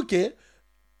 in UK,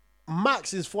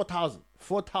 max is 4,000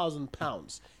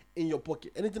 pounds in your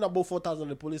pocket. Anything above 4,000,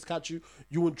 the police catch you,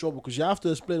 you in trouble because you have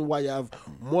to explain why you have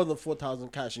more than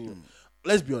 4,000 cash in you.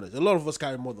 Let's be honest, a lot of us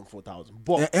carry more than 4,000.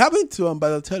 But it happened to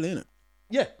Balotelli, innit?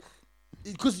 Yeah,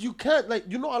 because you can't, like,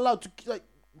 you're not allowed to, like.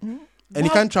 And you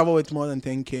can't travel with more than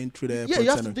 10K through the airport. Yeah, you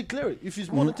have to declare it. If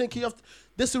it's more than 10K, you have to.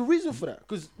 There's a reason for that.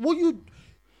 Because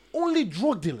only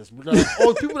drug dealers,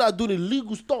 or people that are doing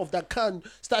illegal stuff that can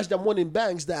stash their money in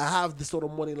banks that have this sort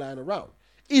of money lying around.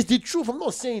 It's the truth. I'm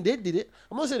not saying they did it.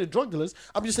 I'm not saying the drug dealers.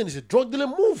 I'm just saying it's a drug dealer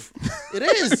move. It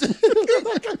is.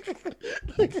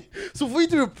 So for you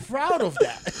to be proud of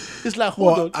that, it's like,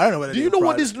 hold on. I don't know whether do you know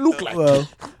what this look like? Well,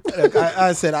 look,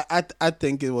 I said I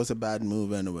think it was a bad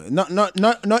move anyway. Not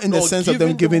in the sense of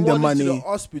them giving the money to the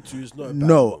hospital is not a bad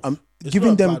no, move. I'm It's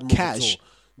giving not a them bad move cash.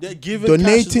 They're giving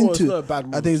Donating cash as well. It's not a bad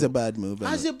move. I think it's a bad move.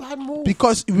 How's anyway. it a bad move?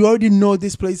 Because we already know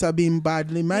this place are being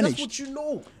badly managed. That's what you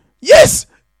know. Yes.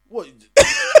 What?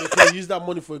 They can use that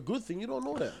money for a good thing. You don't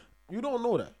know that. You don't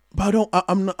know that. But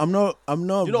I'm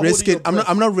not risking.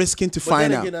 I'm not risking to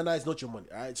find out. Again, it's not your money.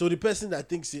 All right. So the person that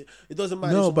thinks it doesn't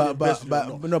matter. No, but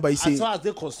you see, as far as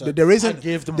they're concerned, the reason I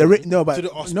gave them money to the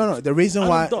hospital. the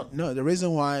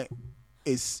reason why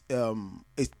it's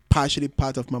partially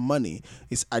part of my money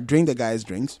is I drink the guys'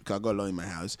 drinks because I got a lot in my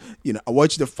house. I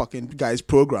watch the fucking guys'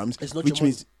 programs, which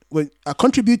means I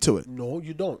contribute to it. No,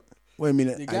 you don't. Wait a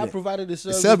minute. The guy provided the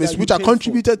service which I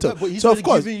contributed to. But he's so of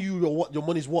course, giving you your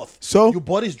money's worth. So you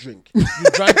bought his drink. You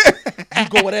drank. You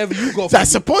go whatever you go. So I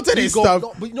supported his stuff.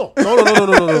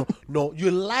 No. You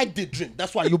liked the drink.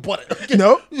 That's why you bought it. Okay.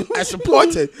 No, I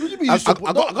supported. I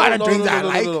got a drink that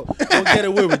I like. Don't get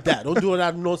away with that. Don't do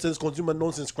that nonsense, consumer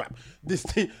nonsense crap. This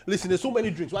thing. Listen, there's so many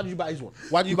drinks. Why did you buy this one?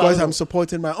 Why did you buy? Because I'm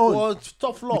supporting my own. Well,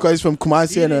 tough love. Because it's from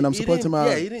Kumasi and I'm supporting my own.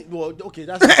 Yeah, he didn't. Well, okay,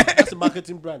 that's a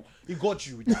marketing brand. He got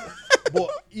you with that. But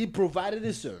he provided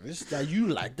a service that you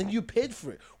liked and you paid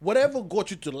for it. Whatever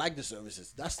got you to like the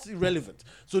services, that's irrelevant.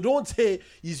 So don't say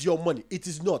it's your money. It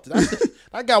is not.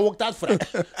 That guy worked out for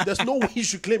that. There's no way you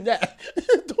should claim that.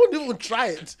 Don't even try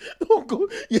it. Don't go,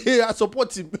 yeah, I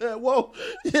support him.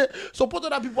 Support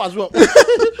other people as well.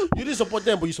 You didn't support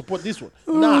them, but you support this one.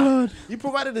 Nah, he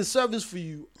provided a service for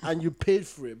you and you paid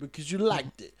for it because you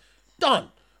liked it. Done.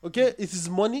 Okay? It's his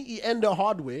money. He earned the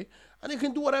hard way and he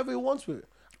can do whatever he wants with it.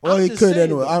 Well, he could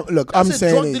anyway. I'm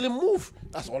saying drug dealing move.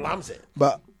 That's all I'm saying.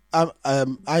 But I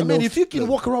mean, if you can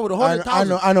walk around with 100,000, I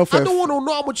know. I don't want to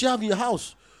know how much you have in your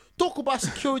house. Talk about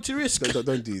security risk.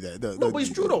 Don't do that. No, but it's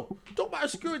true though. Talk about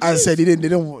security. I said he didn't.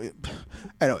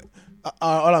 Anyway,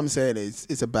 All I'm saying is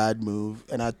it's a bad move,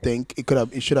 and I think it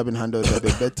should have been handled a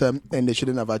bit better, and they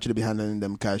shouldn't have actually been handling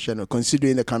them cash. You know,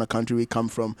 considering the kind of country we come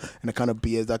from and the kind of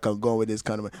BS that can go with this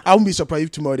kind of. I wouldn't be surprised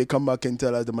if tomorrow they come back and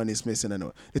tell us the money is missing. I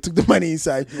know they took the money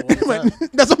inside.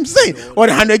 That's what I'm saying. Or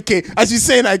the 100K, as you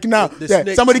saying like now,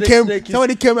 somebody came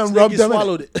and robbed them.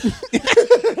 Swallowed it.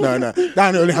 No,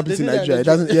 that only happens in Nigeria. It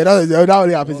doesn't. Yeah, that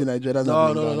only happens in Nigeria.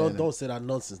 No, don't say that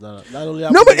nonsense. That only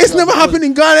no, but it's never happened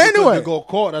in Ghana anyway. They got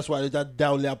caught. That's why that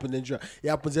only happened in Nigeria. It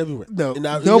happens everywhere. No,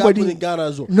 nobody in Ghana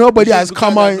as well. Nobody has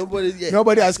come out.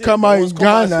 Nobody has come out in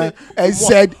Ghana and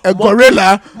said a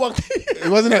gorilla. It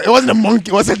wasn't a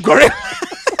monkey. It was a gorilla.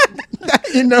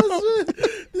 You know,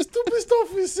 the stupid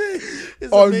stuff we say.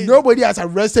 Or amazing. Nobody has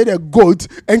arrested a goat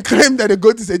and claimed that the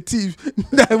goat is a thief.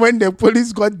 That when the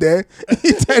police got there,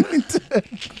 he turned into.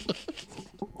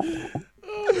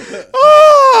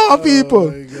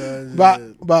 People.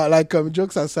 Oh but like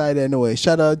jokes aside, anyway,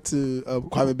 shout out to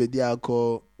Kwame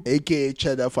Bediako, aka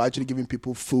Cheddar, for actually giving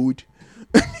people food.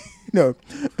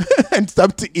 And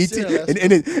stuff to eat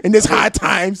in these hard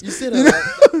times. You say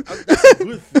that, that's a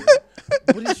good thing.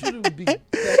 But it shouldn't be.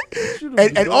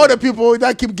 And all the people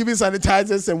that keep giving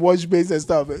sanitizers and wash bases and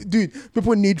stuff, dude,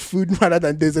 people need food rather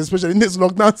than this, especially in this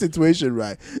lockdown situation,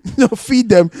 right? Feed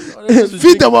them,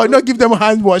 or not give them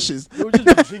hand washes. They will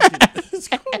just be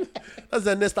drinking. That's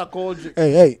the next alcohol drink.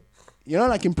 Hey, you know,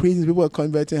 like in prisons, people are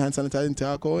converting hand sanitizer into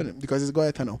alcohol because it's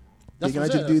got ethanol. They can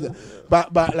actually do that.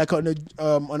 But like on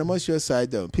the most serious side,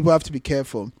 though, people have to be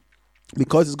careful.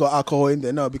 Because it's got alcohol in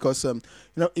there, no. Because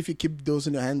if you keep those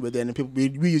in your hand with it, and people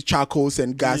we use charcoals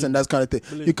and gas and that kind of thing,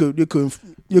 you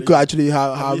could actually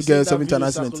have get something to an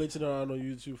accident. Circulating around on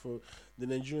YouTube for the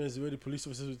Nigerians, where the police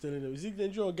officers were telling them, "Is it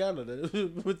Nigeria or Ghana?" They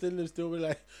were telling them still be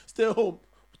like, "Stay home."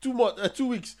 2 months, 2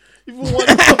 weeks, even one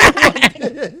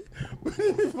day.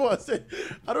 Before I say,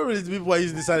 I don't really people are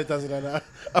using the sanitizer.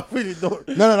 I really don't.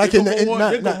 No, like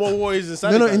more warriors in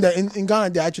sanitizer. In Ghana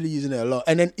they're actually using it a lot.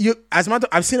 And then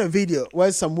I've seen a video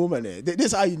where some woman there. This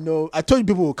is how you know. I told you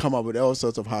people will come up with all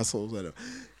sorts of hassles.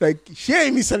 Like she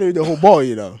ain't me selling the whole boy.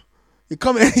 You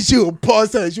come in and she will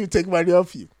pause and she will take money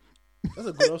off you. That's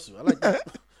a good hustle. I like that.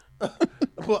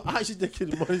 But how she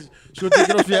taking the money? She will take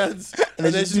it off your hands,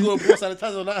 and then she's gonna pour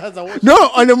sanitizer on her hands and wash. No,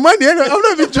 on the money. I'm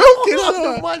not even joking.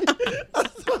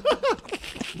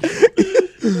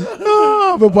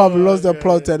 People have lost their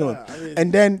plot anyway.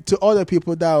 And then to all the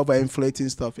people that are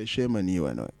overinflating stuff, it's shame on you.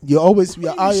 We are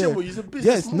out here.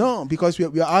 Yes, no, because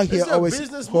we are out here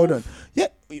always. Hold on. Yeah,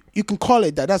 you can call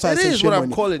it that. That's why I say shame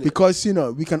on you. Because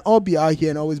we can all be out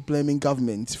here and always blaming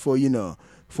governments for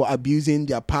abusing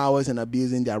their powers and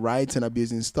abusing their rights and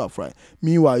abusing stuff, right?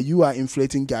 Meanwhile, you are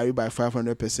inflating Gary by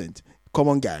 500%. Come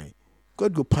on, Gary.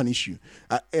 God go punish you.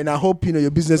 And I hope, your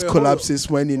business collapses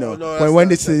when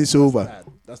this thing is over.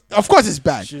 Of course it's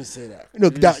bad. You shouldn't say that.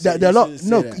 Look, there are a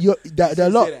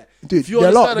lot. Dude, there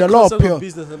are a lot of pure.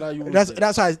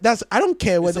 That's I don't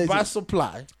care whether it's about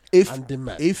supply and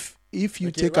demand. If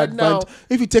you take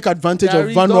advantage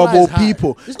of vulnerable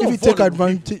people, if you take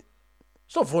advantage.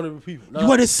 It's not vulnerable people. You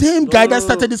are the same guy that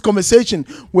started this conversation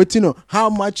with, how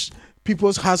much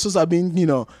people's hustles are being,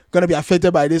 going to be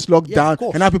affected by this lockdown,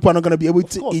 and how people are not going to be able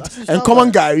to eat. And come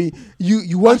on, Gary,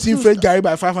 you want to inflate Gary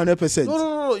by 500%.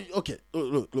 No. Okay,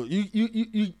 look.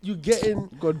 You getting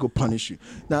God go punish you.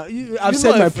 Now I've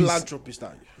said my piece. Philanthropist,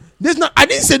 are you? There's not. I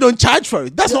didn't say don't charge for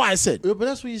it. That's not what I said. But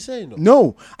that's what you're saying, though.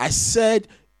 No, I said.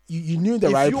 You knew the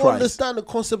right price. If you understand the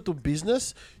concept of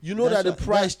business, you know that the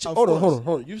price. Hold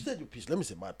on. You said your piece. Let me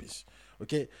say my piece.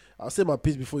 Okay, I'll say my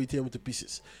piece before you tear me to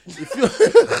pieces.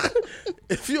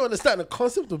 If you understand the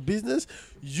concept of business,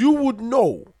 you would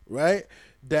know, right,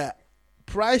 that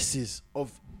prices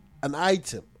of an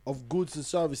item of goods and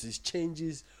services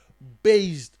changes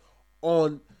based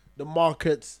on the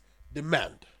market's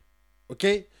demand.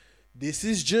 Okay, this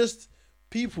is just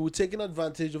people taking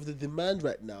advantage of the demand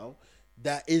right now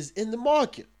that is in the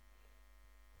market.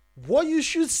 What you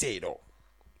should say, though,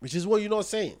 which is what you're not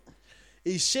saying,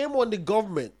 is shame on the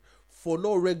government for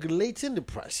not regulating the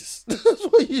prices. That's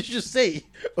what you should say,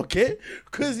 okay?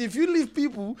 Because if you leave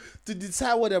people to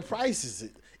decide what their prices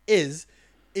is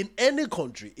in any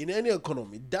country, in any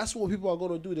economy, that's what people are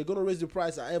going to do. They're going to raise the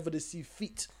price however they see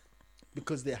fit,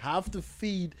 because they have to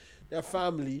feed their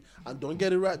family. And don't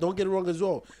get it wrong as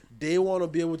well. They want to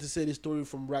be able to say the story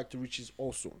from rag to riches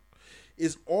also.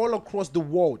 It's all across the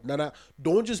world. Now,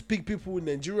 don't just pick people in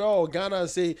Nigeria or Ghana and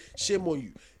say, shame on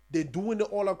you. They're doing it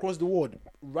all across the world.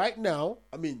 Right now,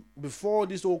 before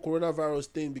this whole coronavirus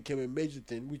thing became a major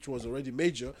thing, which was already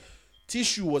major,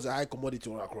 tissue was a high commodity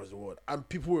all across the world, and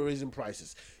people were raising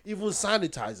prices. Even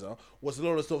sanitizer was a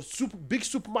lot of stuff. Big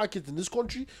supermarkets in this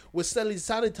country were selling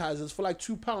sanitizers for like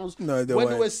 £2. No, they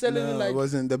were selling no, like. It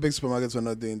wasn't. The big supermarkets were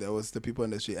not doing that. It was the people in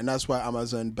the street, and that's why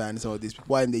Amazon banned some of these people.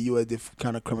 Why in the US they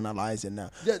kind of criminalize it now,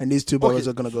 and these two brothers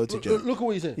are gonna go to jail. Look at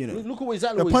what you're saying. You know, look at what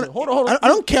exactly what you're saying. Hold on. I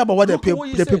don't care about what the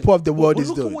people of the world is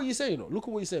doing. Look at what you're saying. Look at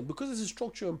what you're saying. Because there's a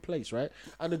structure in place, right?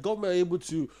 And the government are able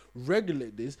to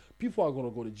regulate this. People are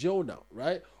gonna go to jail now,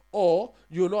 right? Or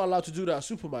you're not allowed to do that at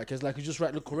supermarkets, like you just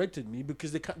rightly corrected me,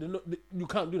 because you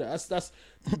can't do that. That's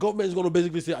the government is going to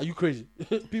basically say, "Are you crazy?"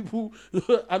 People,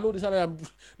 I know the salary,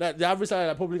 the average salary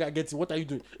that public are getting. What are you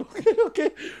doing?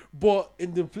 Okay, but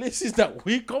in the places that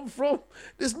we come from,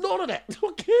 there's none of that.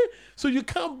 Okay, so you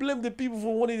can't blame the people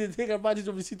for wanting to take advantage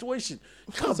of the situation.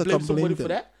 You can't blame somebody for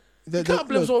that. You can't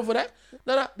blame someone for that.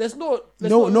 No, there's no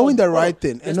knowing the right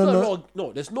thing. There's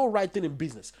there's no right thing in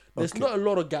business. There's not a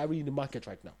lot of Gary in the market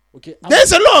right now. Okay,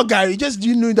 there's a lot of Gary. Just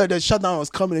you knew that the shutdown was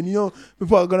coming, and you know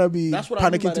people are gonna be that's what panicking. I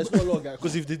mean by there's not a lot of Gary,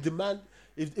 because if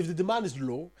the demand is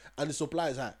low and the supply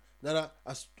is high,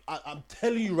 I'm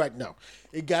telling you right now,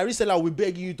 a Gary seller will be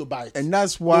begging you to buy it, and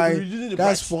that's why.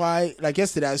 Like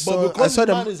yesterday, I saw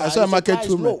a market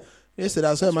woman. Yesterday,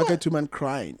 I saw a market woman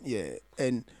crying. Yeah,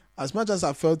 and. As much as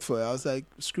I felt for her, I was like,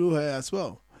 screw her as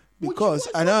well. Because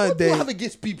I know what do you have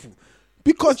against people?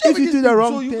 Because if you do the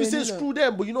wrong thing... So you can say screw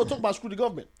them, but you don't talk about screw the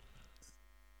government.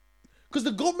 Because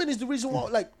the government is the reason why,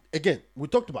 like, again, we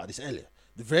talked about this earlier.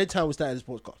 The very time we started this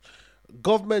podcast.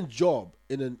 Government job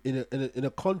in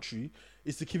a country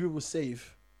is to keep people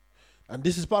safe. And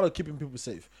this is part of keeping people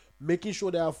safe. Making sure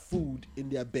they have food in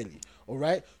their belly. All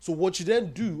right? So what you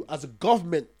then do as a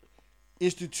government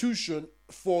institution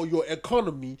for your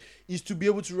economy is to be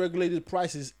able to regulate the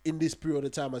prices in this period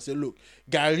of time and say, look,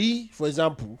 Gary, for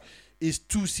example, is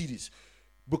 2 cedis.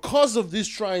 Because of this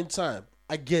trying time,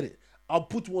 I get it. I'll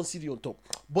put 1 cedi on top.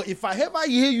 But if I ever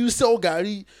hear you sell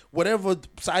Gary, whatever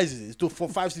size it is, for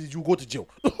 5 cedis, you go to jail.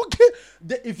 Okay?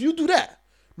 If you do that,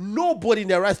 nobody in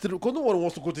their rights to do, because no one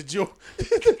wants to go to jail.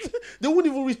 They won't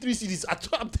even reach 3 cedis.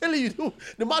 I'm telling you,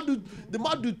 they might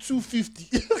do 250.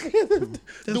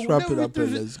 Let's wrap it up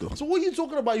and let's go. So what are you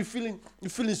talking about? You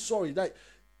feeling sorry? Like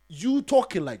you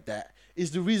talking like that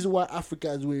is the reason why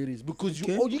Africa is where it is, because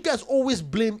you guys always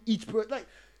blame each person. Like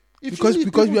because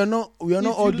we are not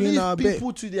all doing our bit.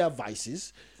 People to their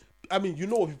vices. I mean, you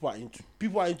know what people are into.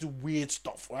 People are into weird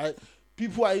stuff, right?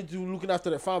 People are into looking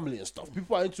after their family and stuff.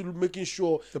 People are into making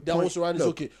sure their whole surroundings is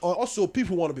okay. Also,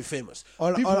 people want to be famous.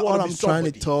 All I'm trying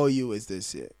to tell you is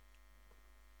this here.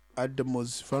 At the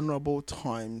most vulnerable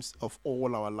times of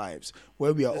all our lives,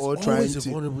 where we are all trying to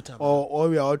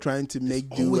make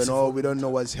do and all, we don't know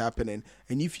what's happening.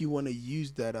 And if you want to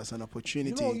use that as an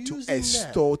opportunity to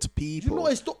extort people,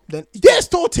 then they're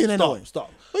extorting anyway. Stop.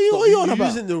 What are you on about? You're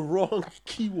using the wrong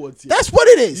keywords here. That's what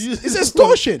it is. It's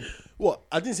extortion. What?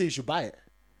 I didn't say you should buy it.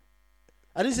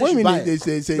 I didn't say you should buy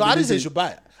it. No, I didn't say you should buy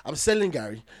it. I'm selling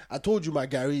Gary. I told you my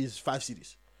Gary is 5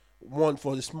 cedis. One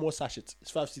for the small sachets. It's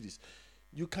 5 cedis.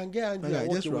 You can get angry and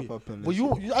walk away. But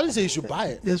I didn't say you should buy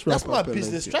it. That's my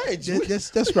business strategy.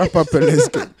 Just wrap up and let's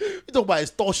go. You talk about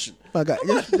extortion. My guy,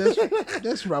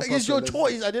 just wrap up. It's your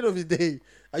choice at the end of the day.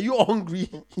 Are you hungry?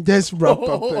 Just wrap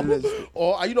up and let's go.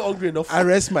 Or are you not hungry enough? I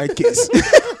rest my case.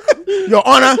 Your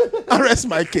Honor, I rest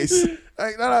my case.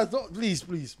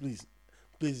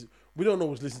 Please. We don't know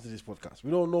who's listening to this podcast.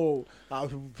 We don't know how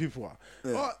people are.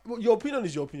 Yeah. Your opinion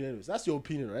is your opinion anyways. That's your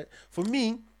opinion, right? For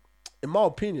me, in my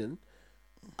opinion,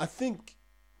 I think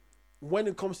when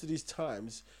it comes to these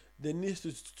times, there needs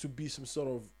to be some sort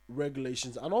of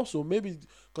regulations. And also maybe,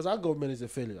 because our government is a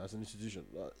failure as an institution,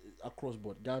 across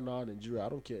board. Ghana, Nigeria, I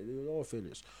don't care. They're all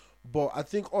failures. But I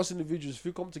think us individuals, if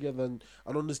we come together and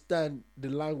understand the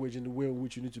language and the way in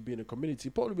which you need to be in a community,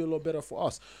 it'll probably be a lot better for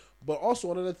us. But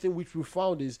also another thing which we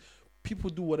found is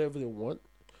people do whatever they want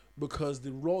because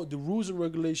the rules and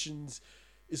regulations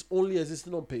is only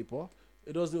existing on paper.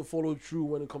 It doesn't follow through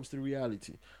when it comes to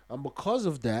reality. And because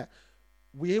of that,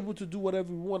 we're able to do whatever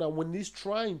we want. And when these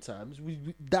trying times,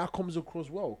 that comes across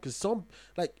well. Because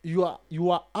you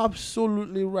are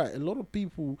absolutely right. A lot of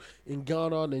people in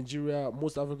Ghana, Nigeria,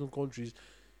 most African countries,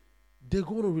 they're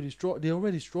going to really struggle. They're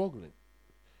already struggling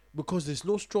because there's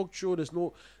no structure. There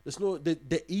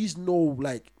is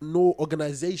no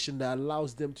organization that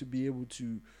allows them to be able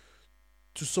to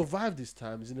survive these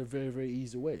times in a very, very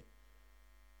easy way.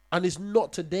 And it's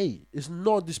not today. It's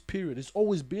not this period. It's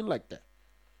always been like that.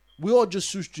 We all just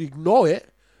choose to ignore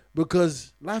it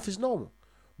because life is normal.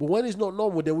 But when it's not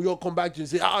normal, then we all come back to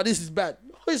it and say, this is bad.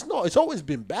 No, it's not. It's always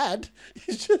been bad.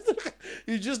 It's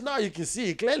just now you can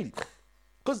see it clearly.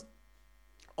 Because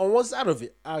on one side of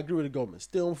it, I agree with the government.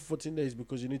 Stay home for 14 days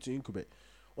because you need to incubate.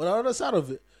 On the other side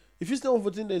of it, if you stay home for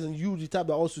 14 days and you the type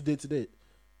that also day to day,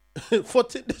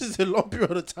 14 days is a long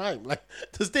period of time. Like,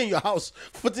 to stay in your house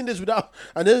 14 days without,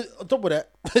 and then on top of that,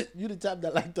 you the type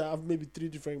that like to have maybe 3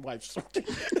 different wives.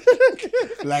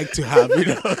 Like to have, you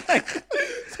know.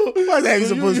 So, what are you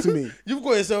supposed to mean? You've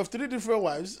got yourself 3 different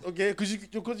wives, okay?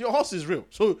 Because your house is real.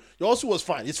 So your house was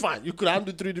fine. It's fine. You could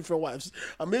handle 3 different wives,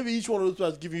 and maybe each one of those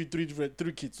was giving you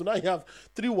 3 kids. So now you have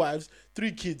 3 wives,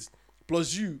 3 kids,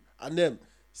 plus you and them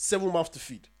 7 mouths to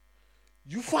feed.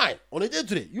 You fine on a day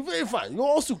today. You very fine. You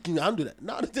also can handle that.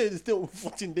 Now the day is still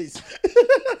 14 days.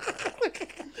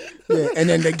 Yeah, and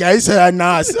then the guys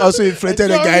now also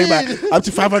inflated the guy by up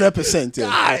to 500%.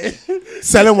 Yeah.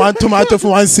 Selling 1 tomato for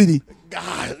 1 city.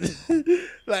 God,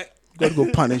 like, gotta go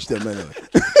punish them anyway.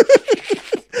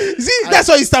 See, that's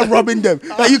why you start robbing them.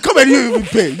 Like, you come and you even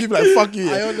pay. You be like, fuck you.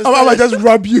 I'm gonna just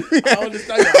rob you. I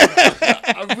understand.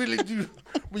 I really do.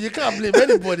 But you can't blame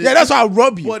anybody. Yeah, that's why I'll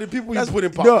rob you. But the people you put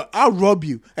in power. No, I'll rob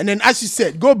you. And then, as you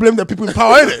said, go blame the people in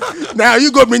power. Now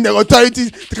you go bring the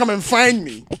authorities to come and find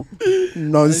me.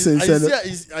 Nonsense.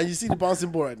 And you see the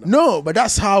bouncing ball right now. No, but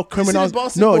that's how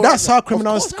criminals. No, that's how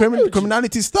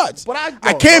criminality starts. But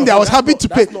I came there. I was happy to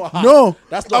pay. No,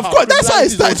 that's not of course. That's how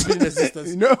it starts.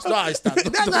 No, that's not how it starts.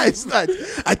 That's how it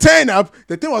starts. I turn up.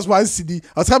 The thing was 1 CD.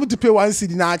 I was happy to pay 1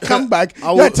 CD. Now I come back.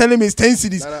 You're telling me it's 10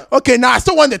 CDs. Okay, now I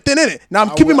still want the 10 in it. Now I'm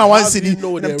keeping my 1 CD.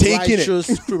 And I'm taking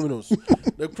it. Criminals.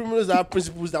 The criminals are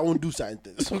principles that won't do certain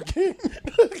things. Okay.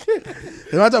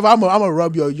 No matter if I'm gonna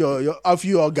rob your off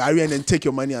you or Gary and then take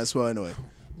your money as well anyway.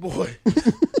 Boy.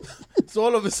 So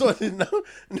all of a sudden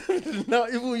now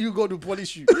even you go to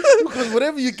police you because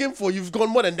whatever you came for, you've gone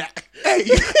more than that. Hey.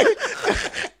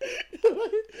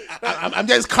 I'm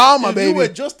just calm, my baby. You were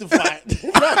justified.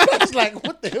 It's like,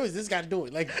 what the hell is this guy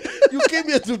doing? Like, you came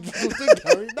here to think,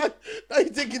 Gary. Now you're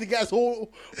taking the guy's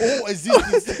whole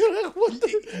existence.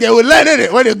 They will learn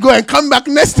it when they go and come back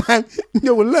next time. They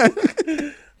will learn.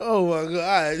 Oh my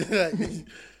God!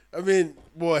 I mean,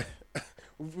 boy,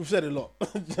 we've said a lot.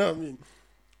 You know what I mean?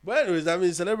 But anyways, I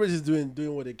mean, celebrities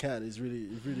doing what they can is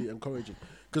really encouraging.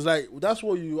 Because, like, that's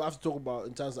what you have to talk about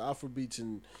in terms of Afrobeats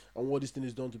and what this thing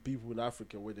has done to people in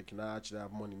Africa where they can actually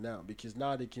have money now. Because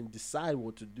now they can decide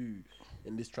what to do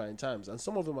in these trying times. And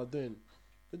some of them they're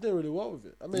doing really well with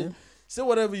it. I mean, say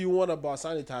whatever you want about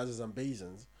sanitizers and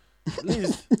basins. At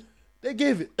least they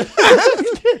gave it.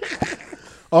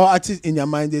 Or at least in their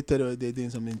mind, they thought they're doing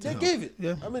something to They help. gave it.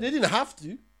 Yeah. I mean, they didn't have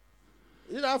to.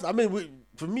 I mean,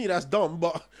 for me, that's dumb,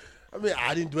 but I mean,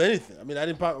 I didn't do anything. I mean, I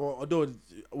didn't. Although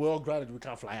we're all granted we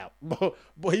can't fly out,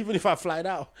 but even if I fly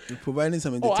out, you're providing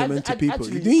some entertainment to people.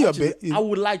 You're doing your best. I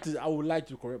would like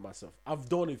to correct myself. I've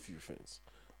done a few things,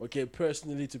 okay,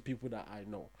 personally to people that I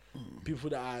know, people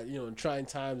that are in trying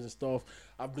times and stuff.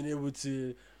 I've been able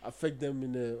to affect them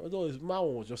in the. Although my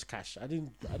one was just cash. I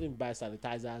didn't buy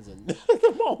sanitizers and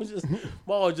mine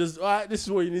was just all right. This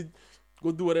is what you need.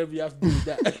 Go do whatever you have to do with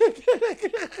that.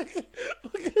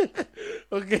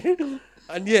 Okay.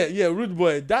 And yeah, rude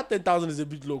boy. That 10,000 is a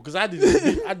bit low because I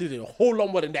did a whole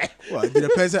lot more than that. Well, did the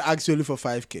person actually for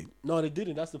 5K? No, they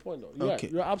didn't. That's the point, though. Okay.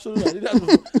 You're absolutely right.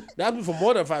 They asked me for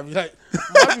more than 5. Like,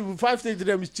 my people, 5K to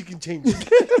them is chicken change.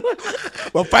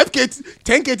 Well, 5K,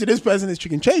 10K to this person is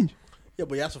chicken change. Yeah,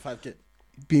 but he asked for 5K.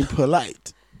 Being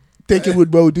polite. Thinking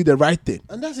Rude Boy would do the right thing.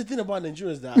 And that's the thing about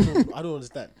Nigerians that I don't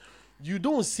understand. You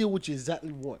don't say what you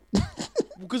exactly want.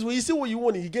 Because when you say what you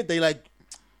want and you get there, you're like,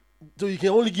 so you can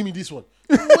only give me this one.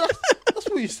 Well, that's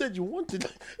what you said you wanted.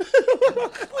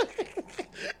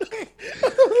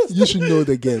 You should know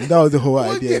the game. That was the whole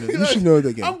idea. You should know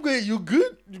the game. I'm going, you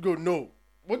good? You go, no.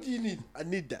 What do you need? I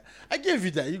need that. I gave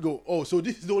you that. You go, oh, so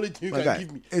this is the only thing you can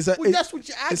give me. That's what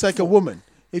you asked It's like for. A woman.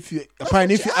 If you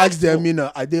ask them,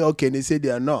 are they okay? And they say they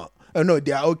are not. Oh, no,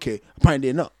 they are okay. Apparently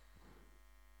they're not.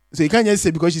 So you can't just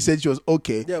say because she said she was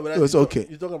okay, yeah, but it was okay.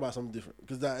 You're talking about something different.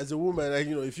 Because as a woman, like,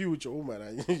 if you with your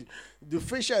woman, the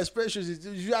facial expressions,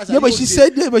 you ask her, but she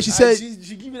said,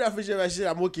 she give me that facial expression, she said,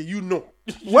 I'm okay,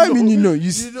 Why mean you know?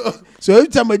 So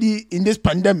every somebody in this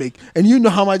pandemic, and you know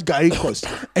how much Gary costs,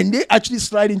 and they actually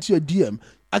slide into your DM,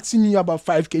 asking you about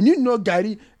 5K, and you know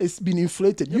Gary is being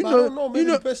inflated. Yeah, I don't know, maybe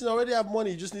the person already have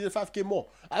money, you just needed 5K more.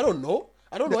 I don't know.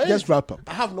 Let's wrap up.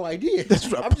 I have no idea.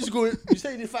 I'm just going, you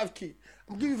say you need 5K.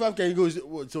 I'm giving you 5K. He goes,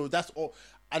 well, so that's all.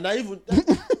 And I even,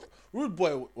 Rude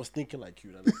Boy was thinking like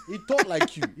you. He thought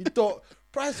like you. He thought,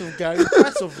 price of Gary,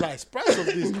 price of rice, price of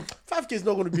this. 5K is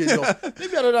not going to be enough.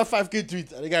 Maybe another 5K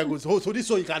tweet. And the guy goes, oh, so this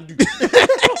is all you can do.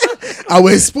 I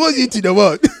will expose you to the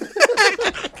world.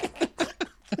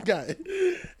 guy.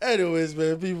 Anyways,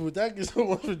 man, people, thank you so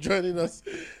much for joining us.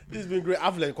 This has been great.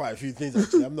 I've learned quite a few things,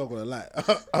 actually. I'm not going to lie.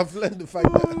 I've learned the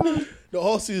fact that the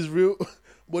horse is real,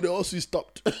 but the horse is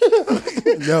stopped.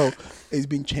 No, it's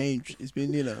been changed. It's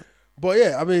been, But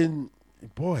yeah, I mean,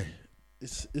 boy,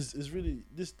 it's really,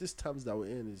 this times that we're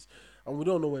in is, and we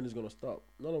don't know when it's going to stop.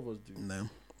 None of us do. No.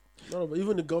 None of us,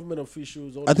 even the government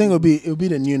officials. I think it'll be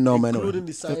the new norm anyway. Including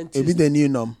the scientists. It'll be the new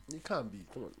norm. It can't be.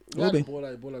 Come on. It'll be.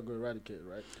 Ebola going to eradicate,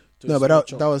 right? No, but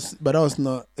that was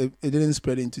not. It didn't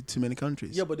spread into too many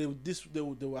countries. Yeah, but they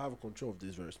will have control of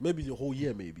this virus. Maybe the whole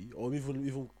year, maybe, or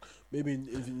even maybe.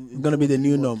 It's gonna be the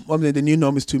new norm. I mean, the new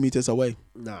norm is 2 meters away.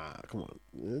 Nah, come on.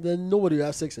 Then nobody will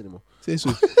have sex anymore. Say so.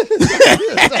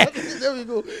 There we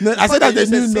go. No, I said that's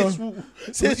the new norm.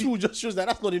 Sex just shows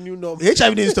that's not the new norm.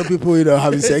 HIV didn't stop people,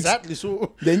 having sex. Exactly.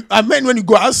 So then I meant when you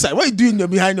go outside, what are you doing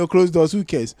behind your closed doors? Who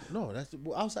cares? No,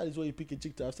 outside is where you pick a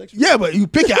chick to have sex with. Yeah, but you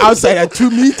pick it outside at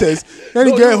 2 meters. Then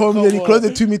you get home, then you close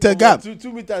the 2 meter gap. 2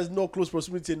 meters is not close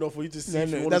proximity enough for you to see.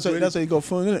 No, that's why you got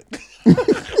phone, isn't it?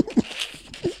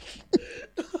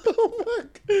 Oh,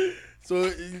 so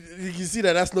you can see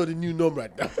that's not the new norm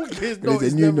right now. It's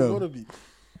new never norm. gonna be.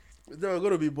 It's never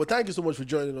gonna be. But thank you so much for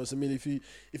joining us. I mean, if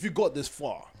you got this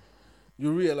far,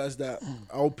 you realize that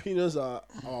our opinions are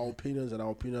our opinions, and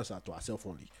our opinions are to ourselves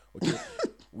only. Okay,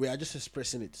 we are just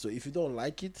expressing it. So if you don't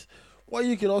like it, well,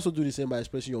 you can also do the same by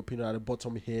expressing your opinion at the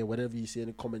bottom here. Whatever you see,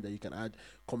 any comment that you can add,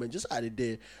 just add it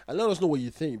there and let us know what you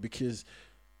think, because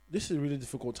this is really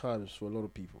difficult times for a lot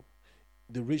of people.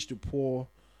 The rich, the poor,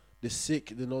 the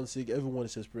sick, the non-sick, everyone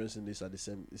is experiencing this at the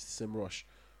same rush.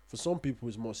 For some people,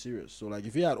 it's more serious. So, like,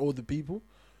 if you had older people,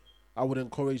 I would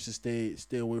encourage you to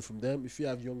stay away from them. If you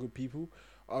have younger people,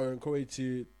 I would encourage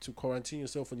you to quarantine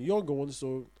yourself and the younger ones.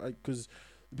 So, like, because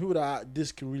the people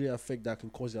this can really affect, that can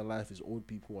cause their life, is old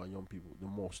people and young people the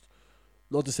most.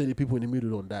 Not to say the people in the middle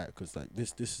don't die, because like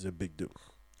this is a big deal.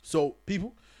 So,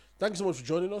 people, thank you so much for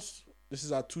joining us. This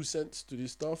is our 2 cents to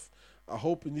this stuff. I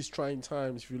hope in these trying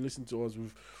times, if you listen to us,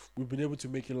 we've been able to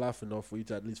make you laugh enough for you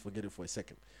to at least forget it for a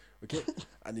second. Okay?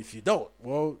 And if you don't,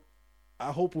 well,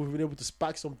 I hope we've been able to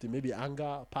spark something, maybe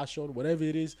anger, passion, whatever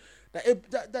it is,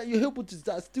 that you're able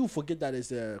to still forget that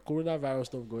there's a coronavirus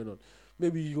stuff going on.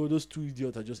 Maybe those 2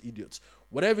 idiots are just idiots.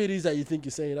 Whatever it is that you think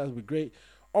you're saying, that would be great.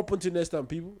 Up until next time,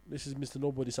 people, this is Mr.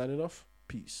 Nobody signing off.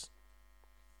 Peace.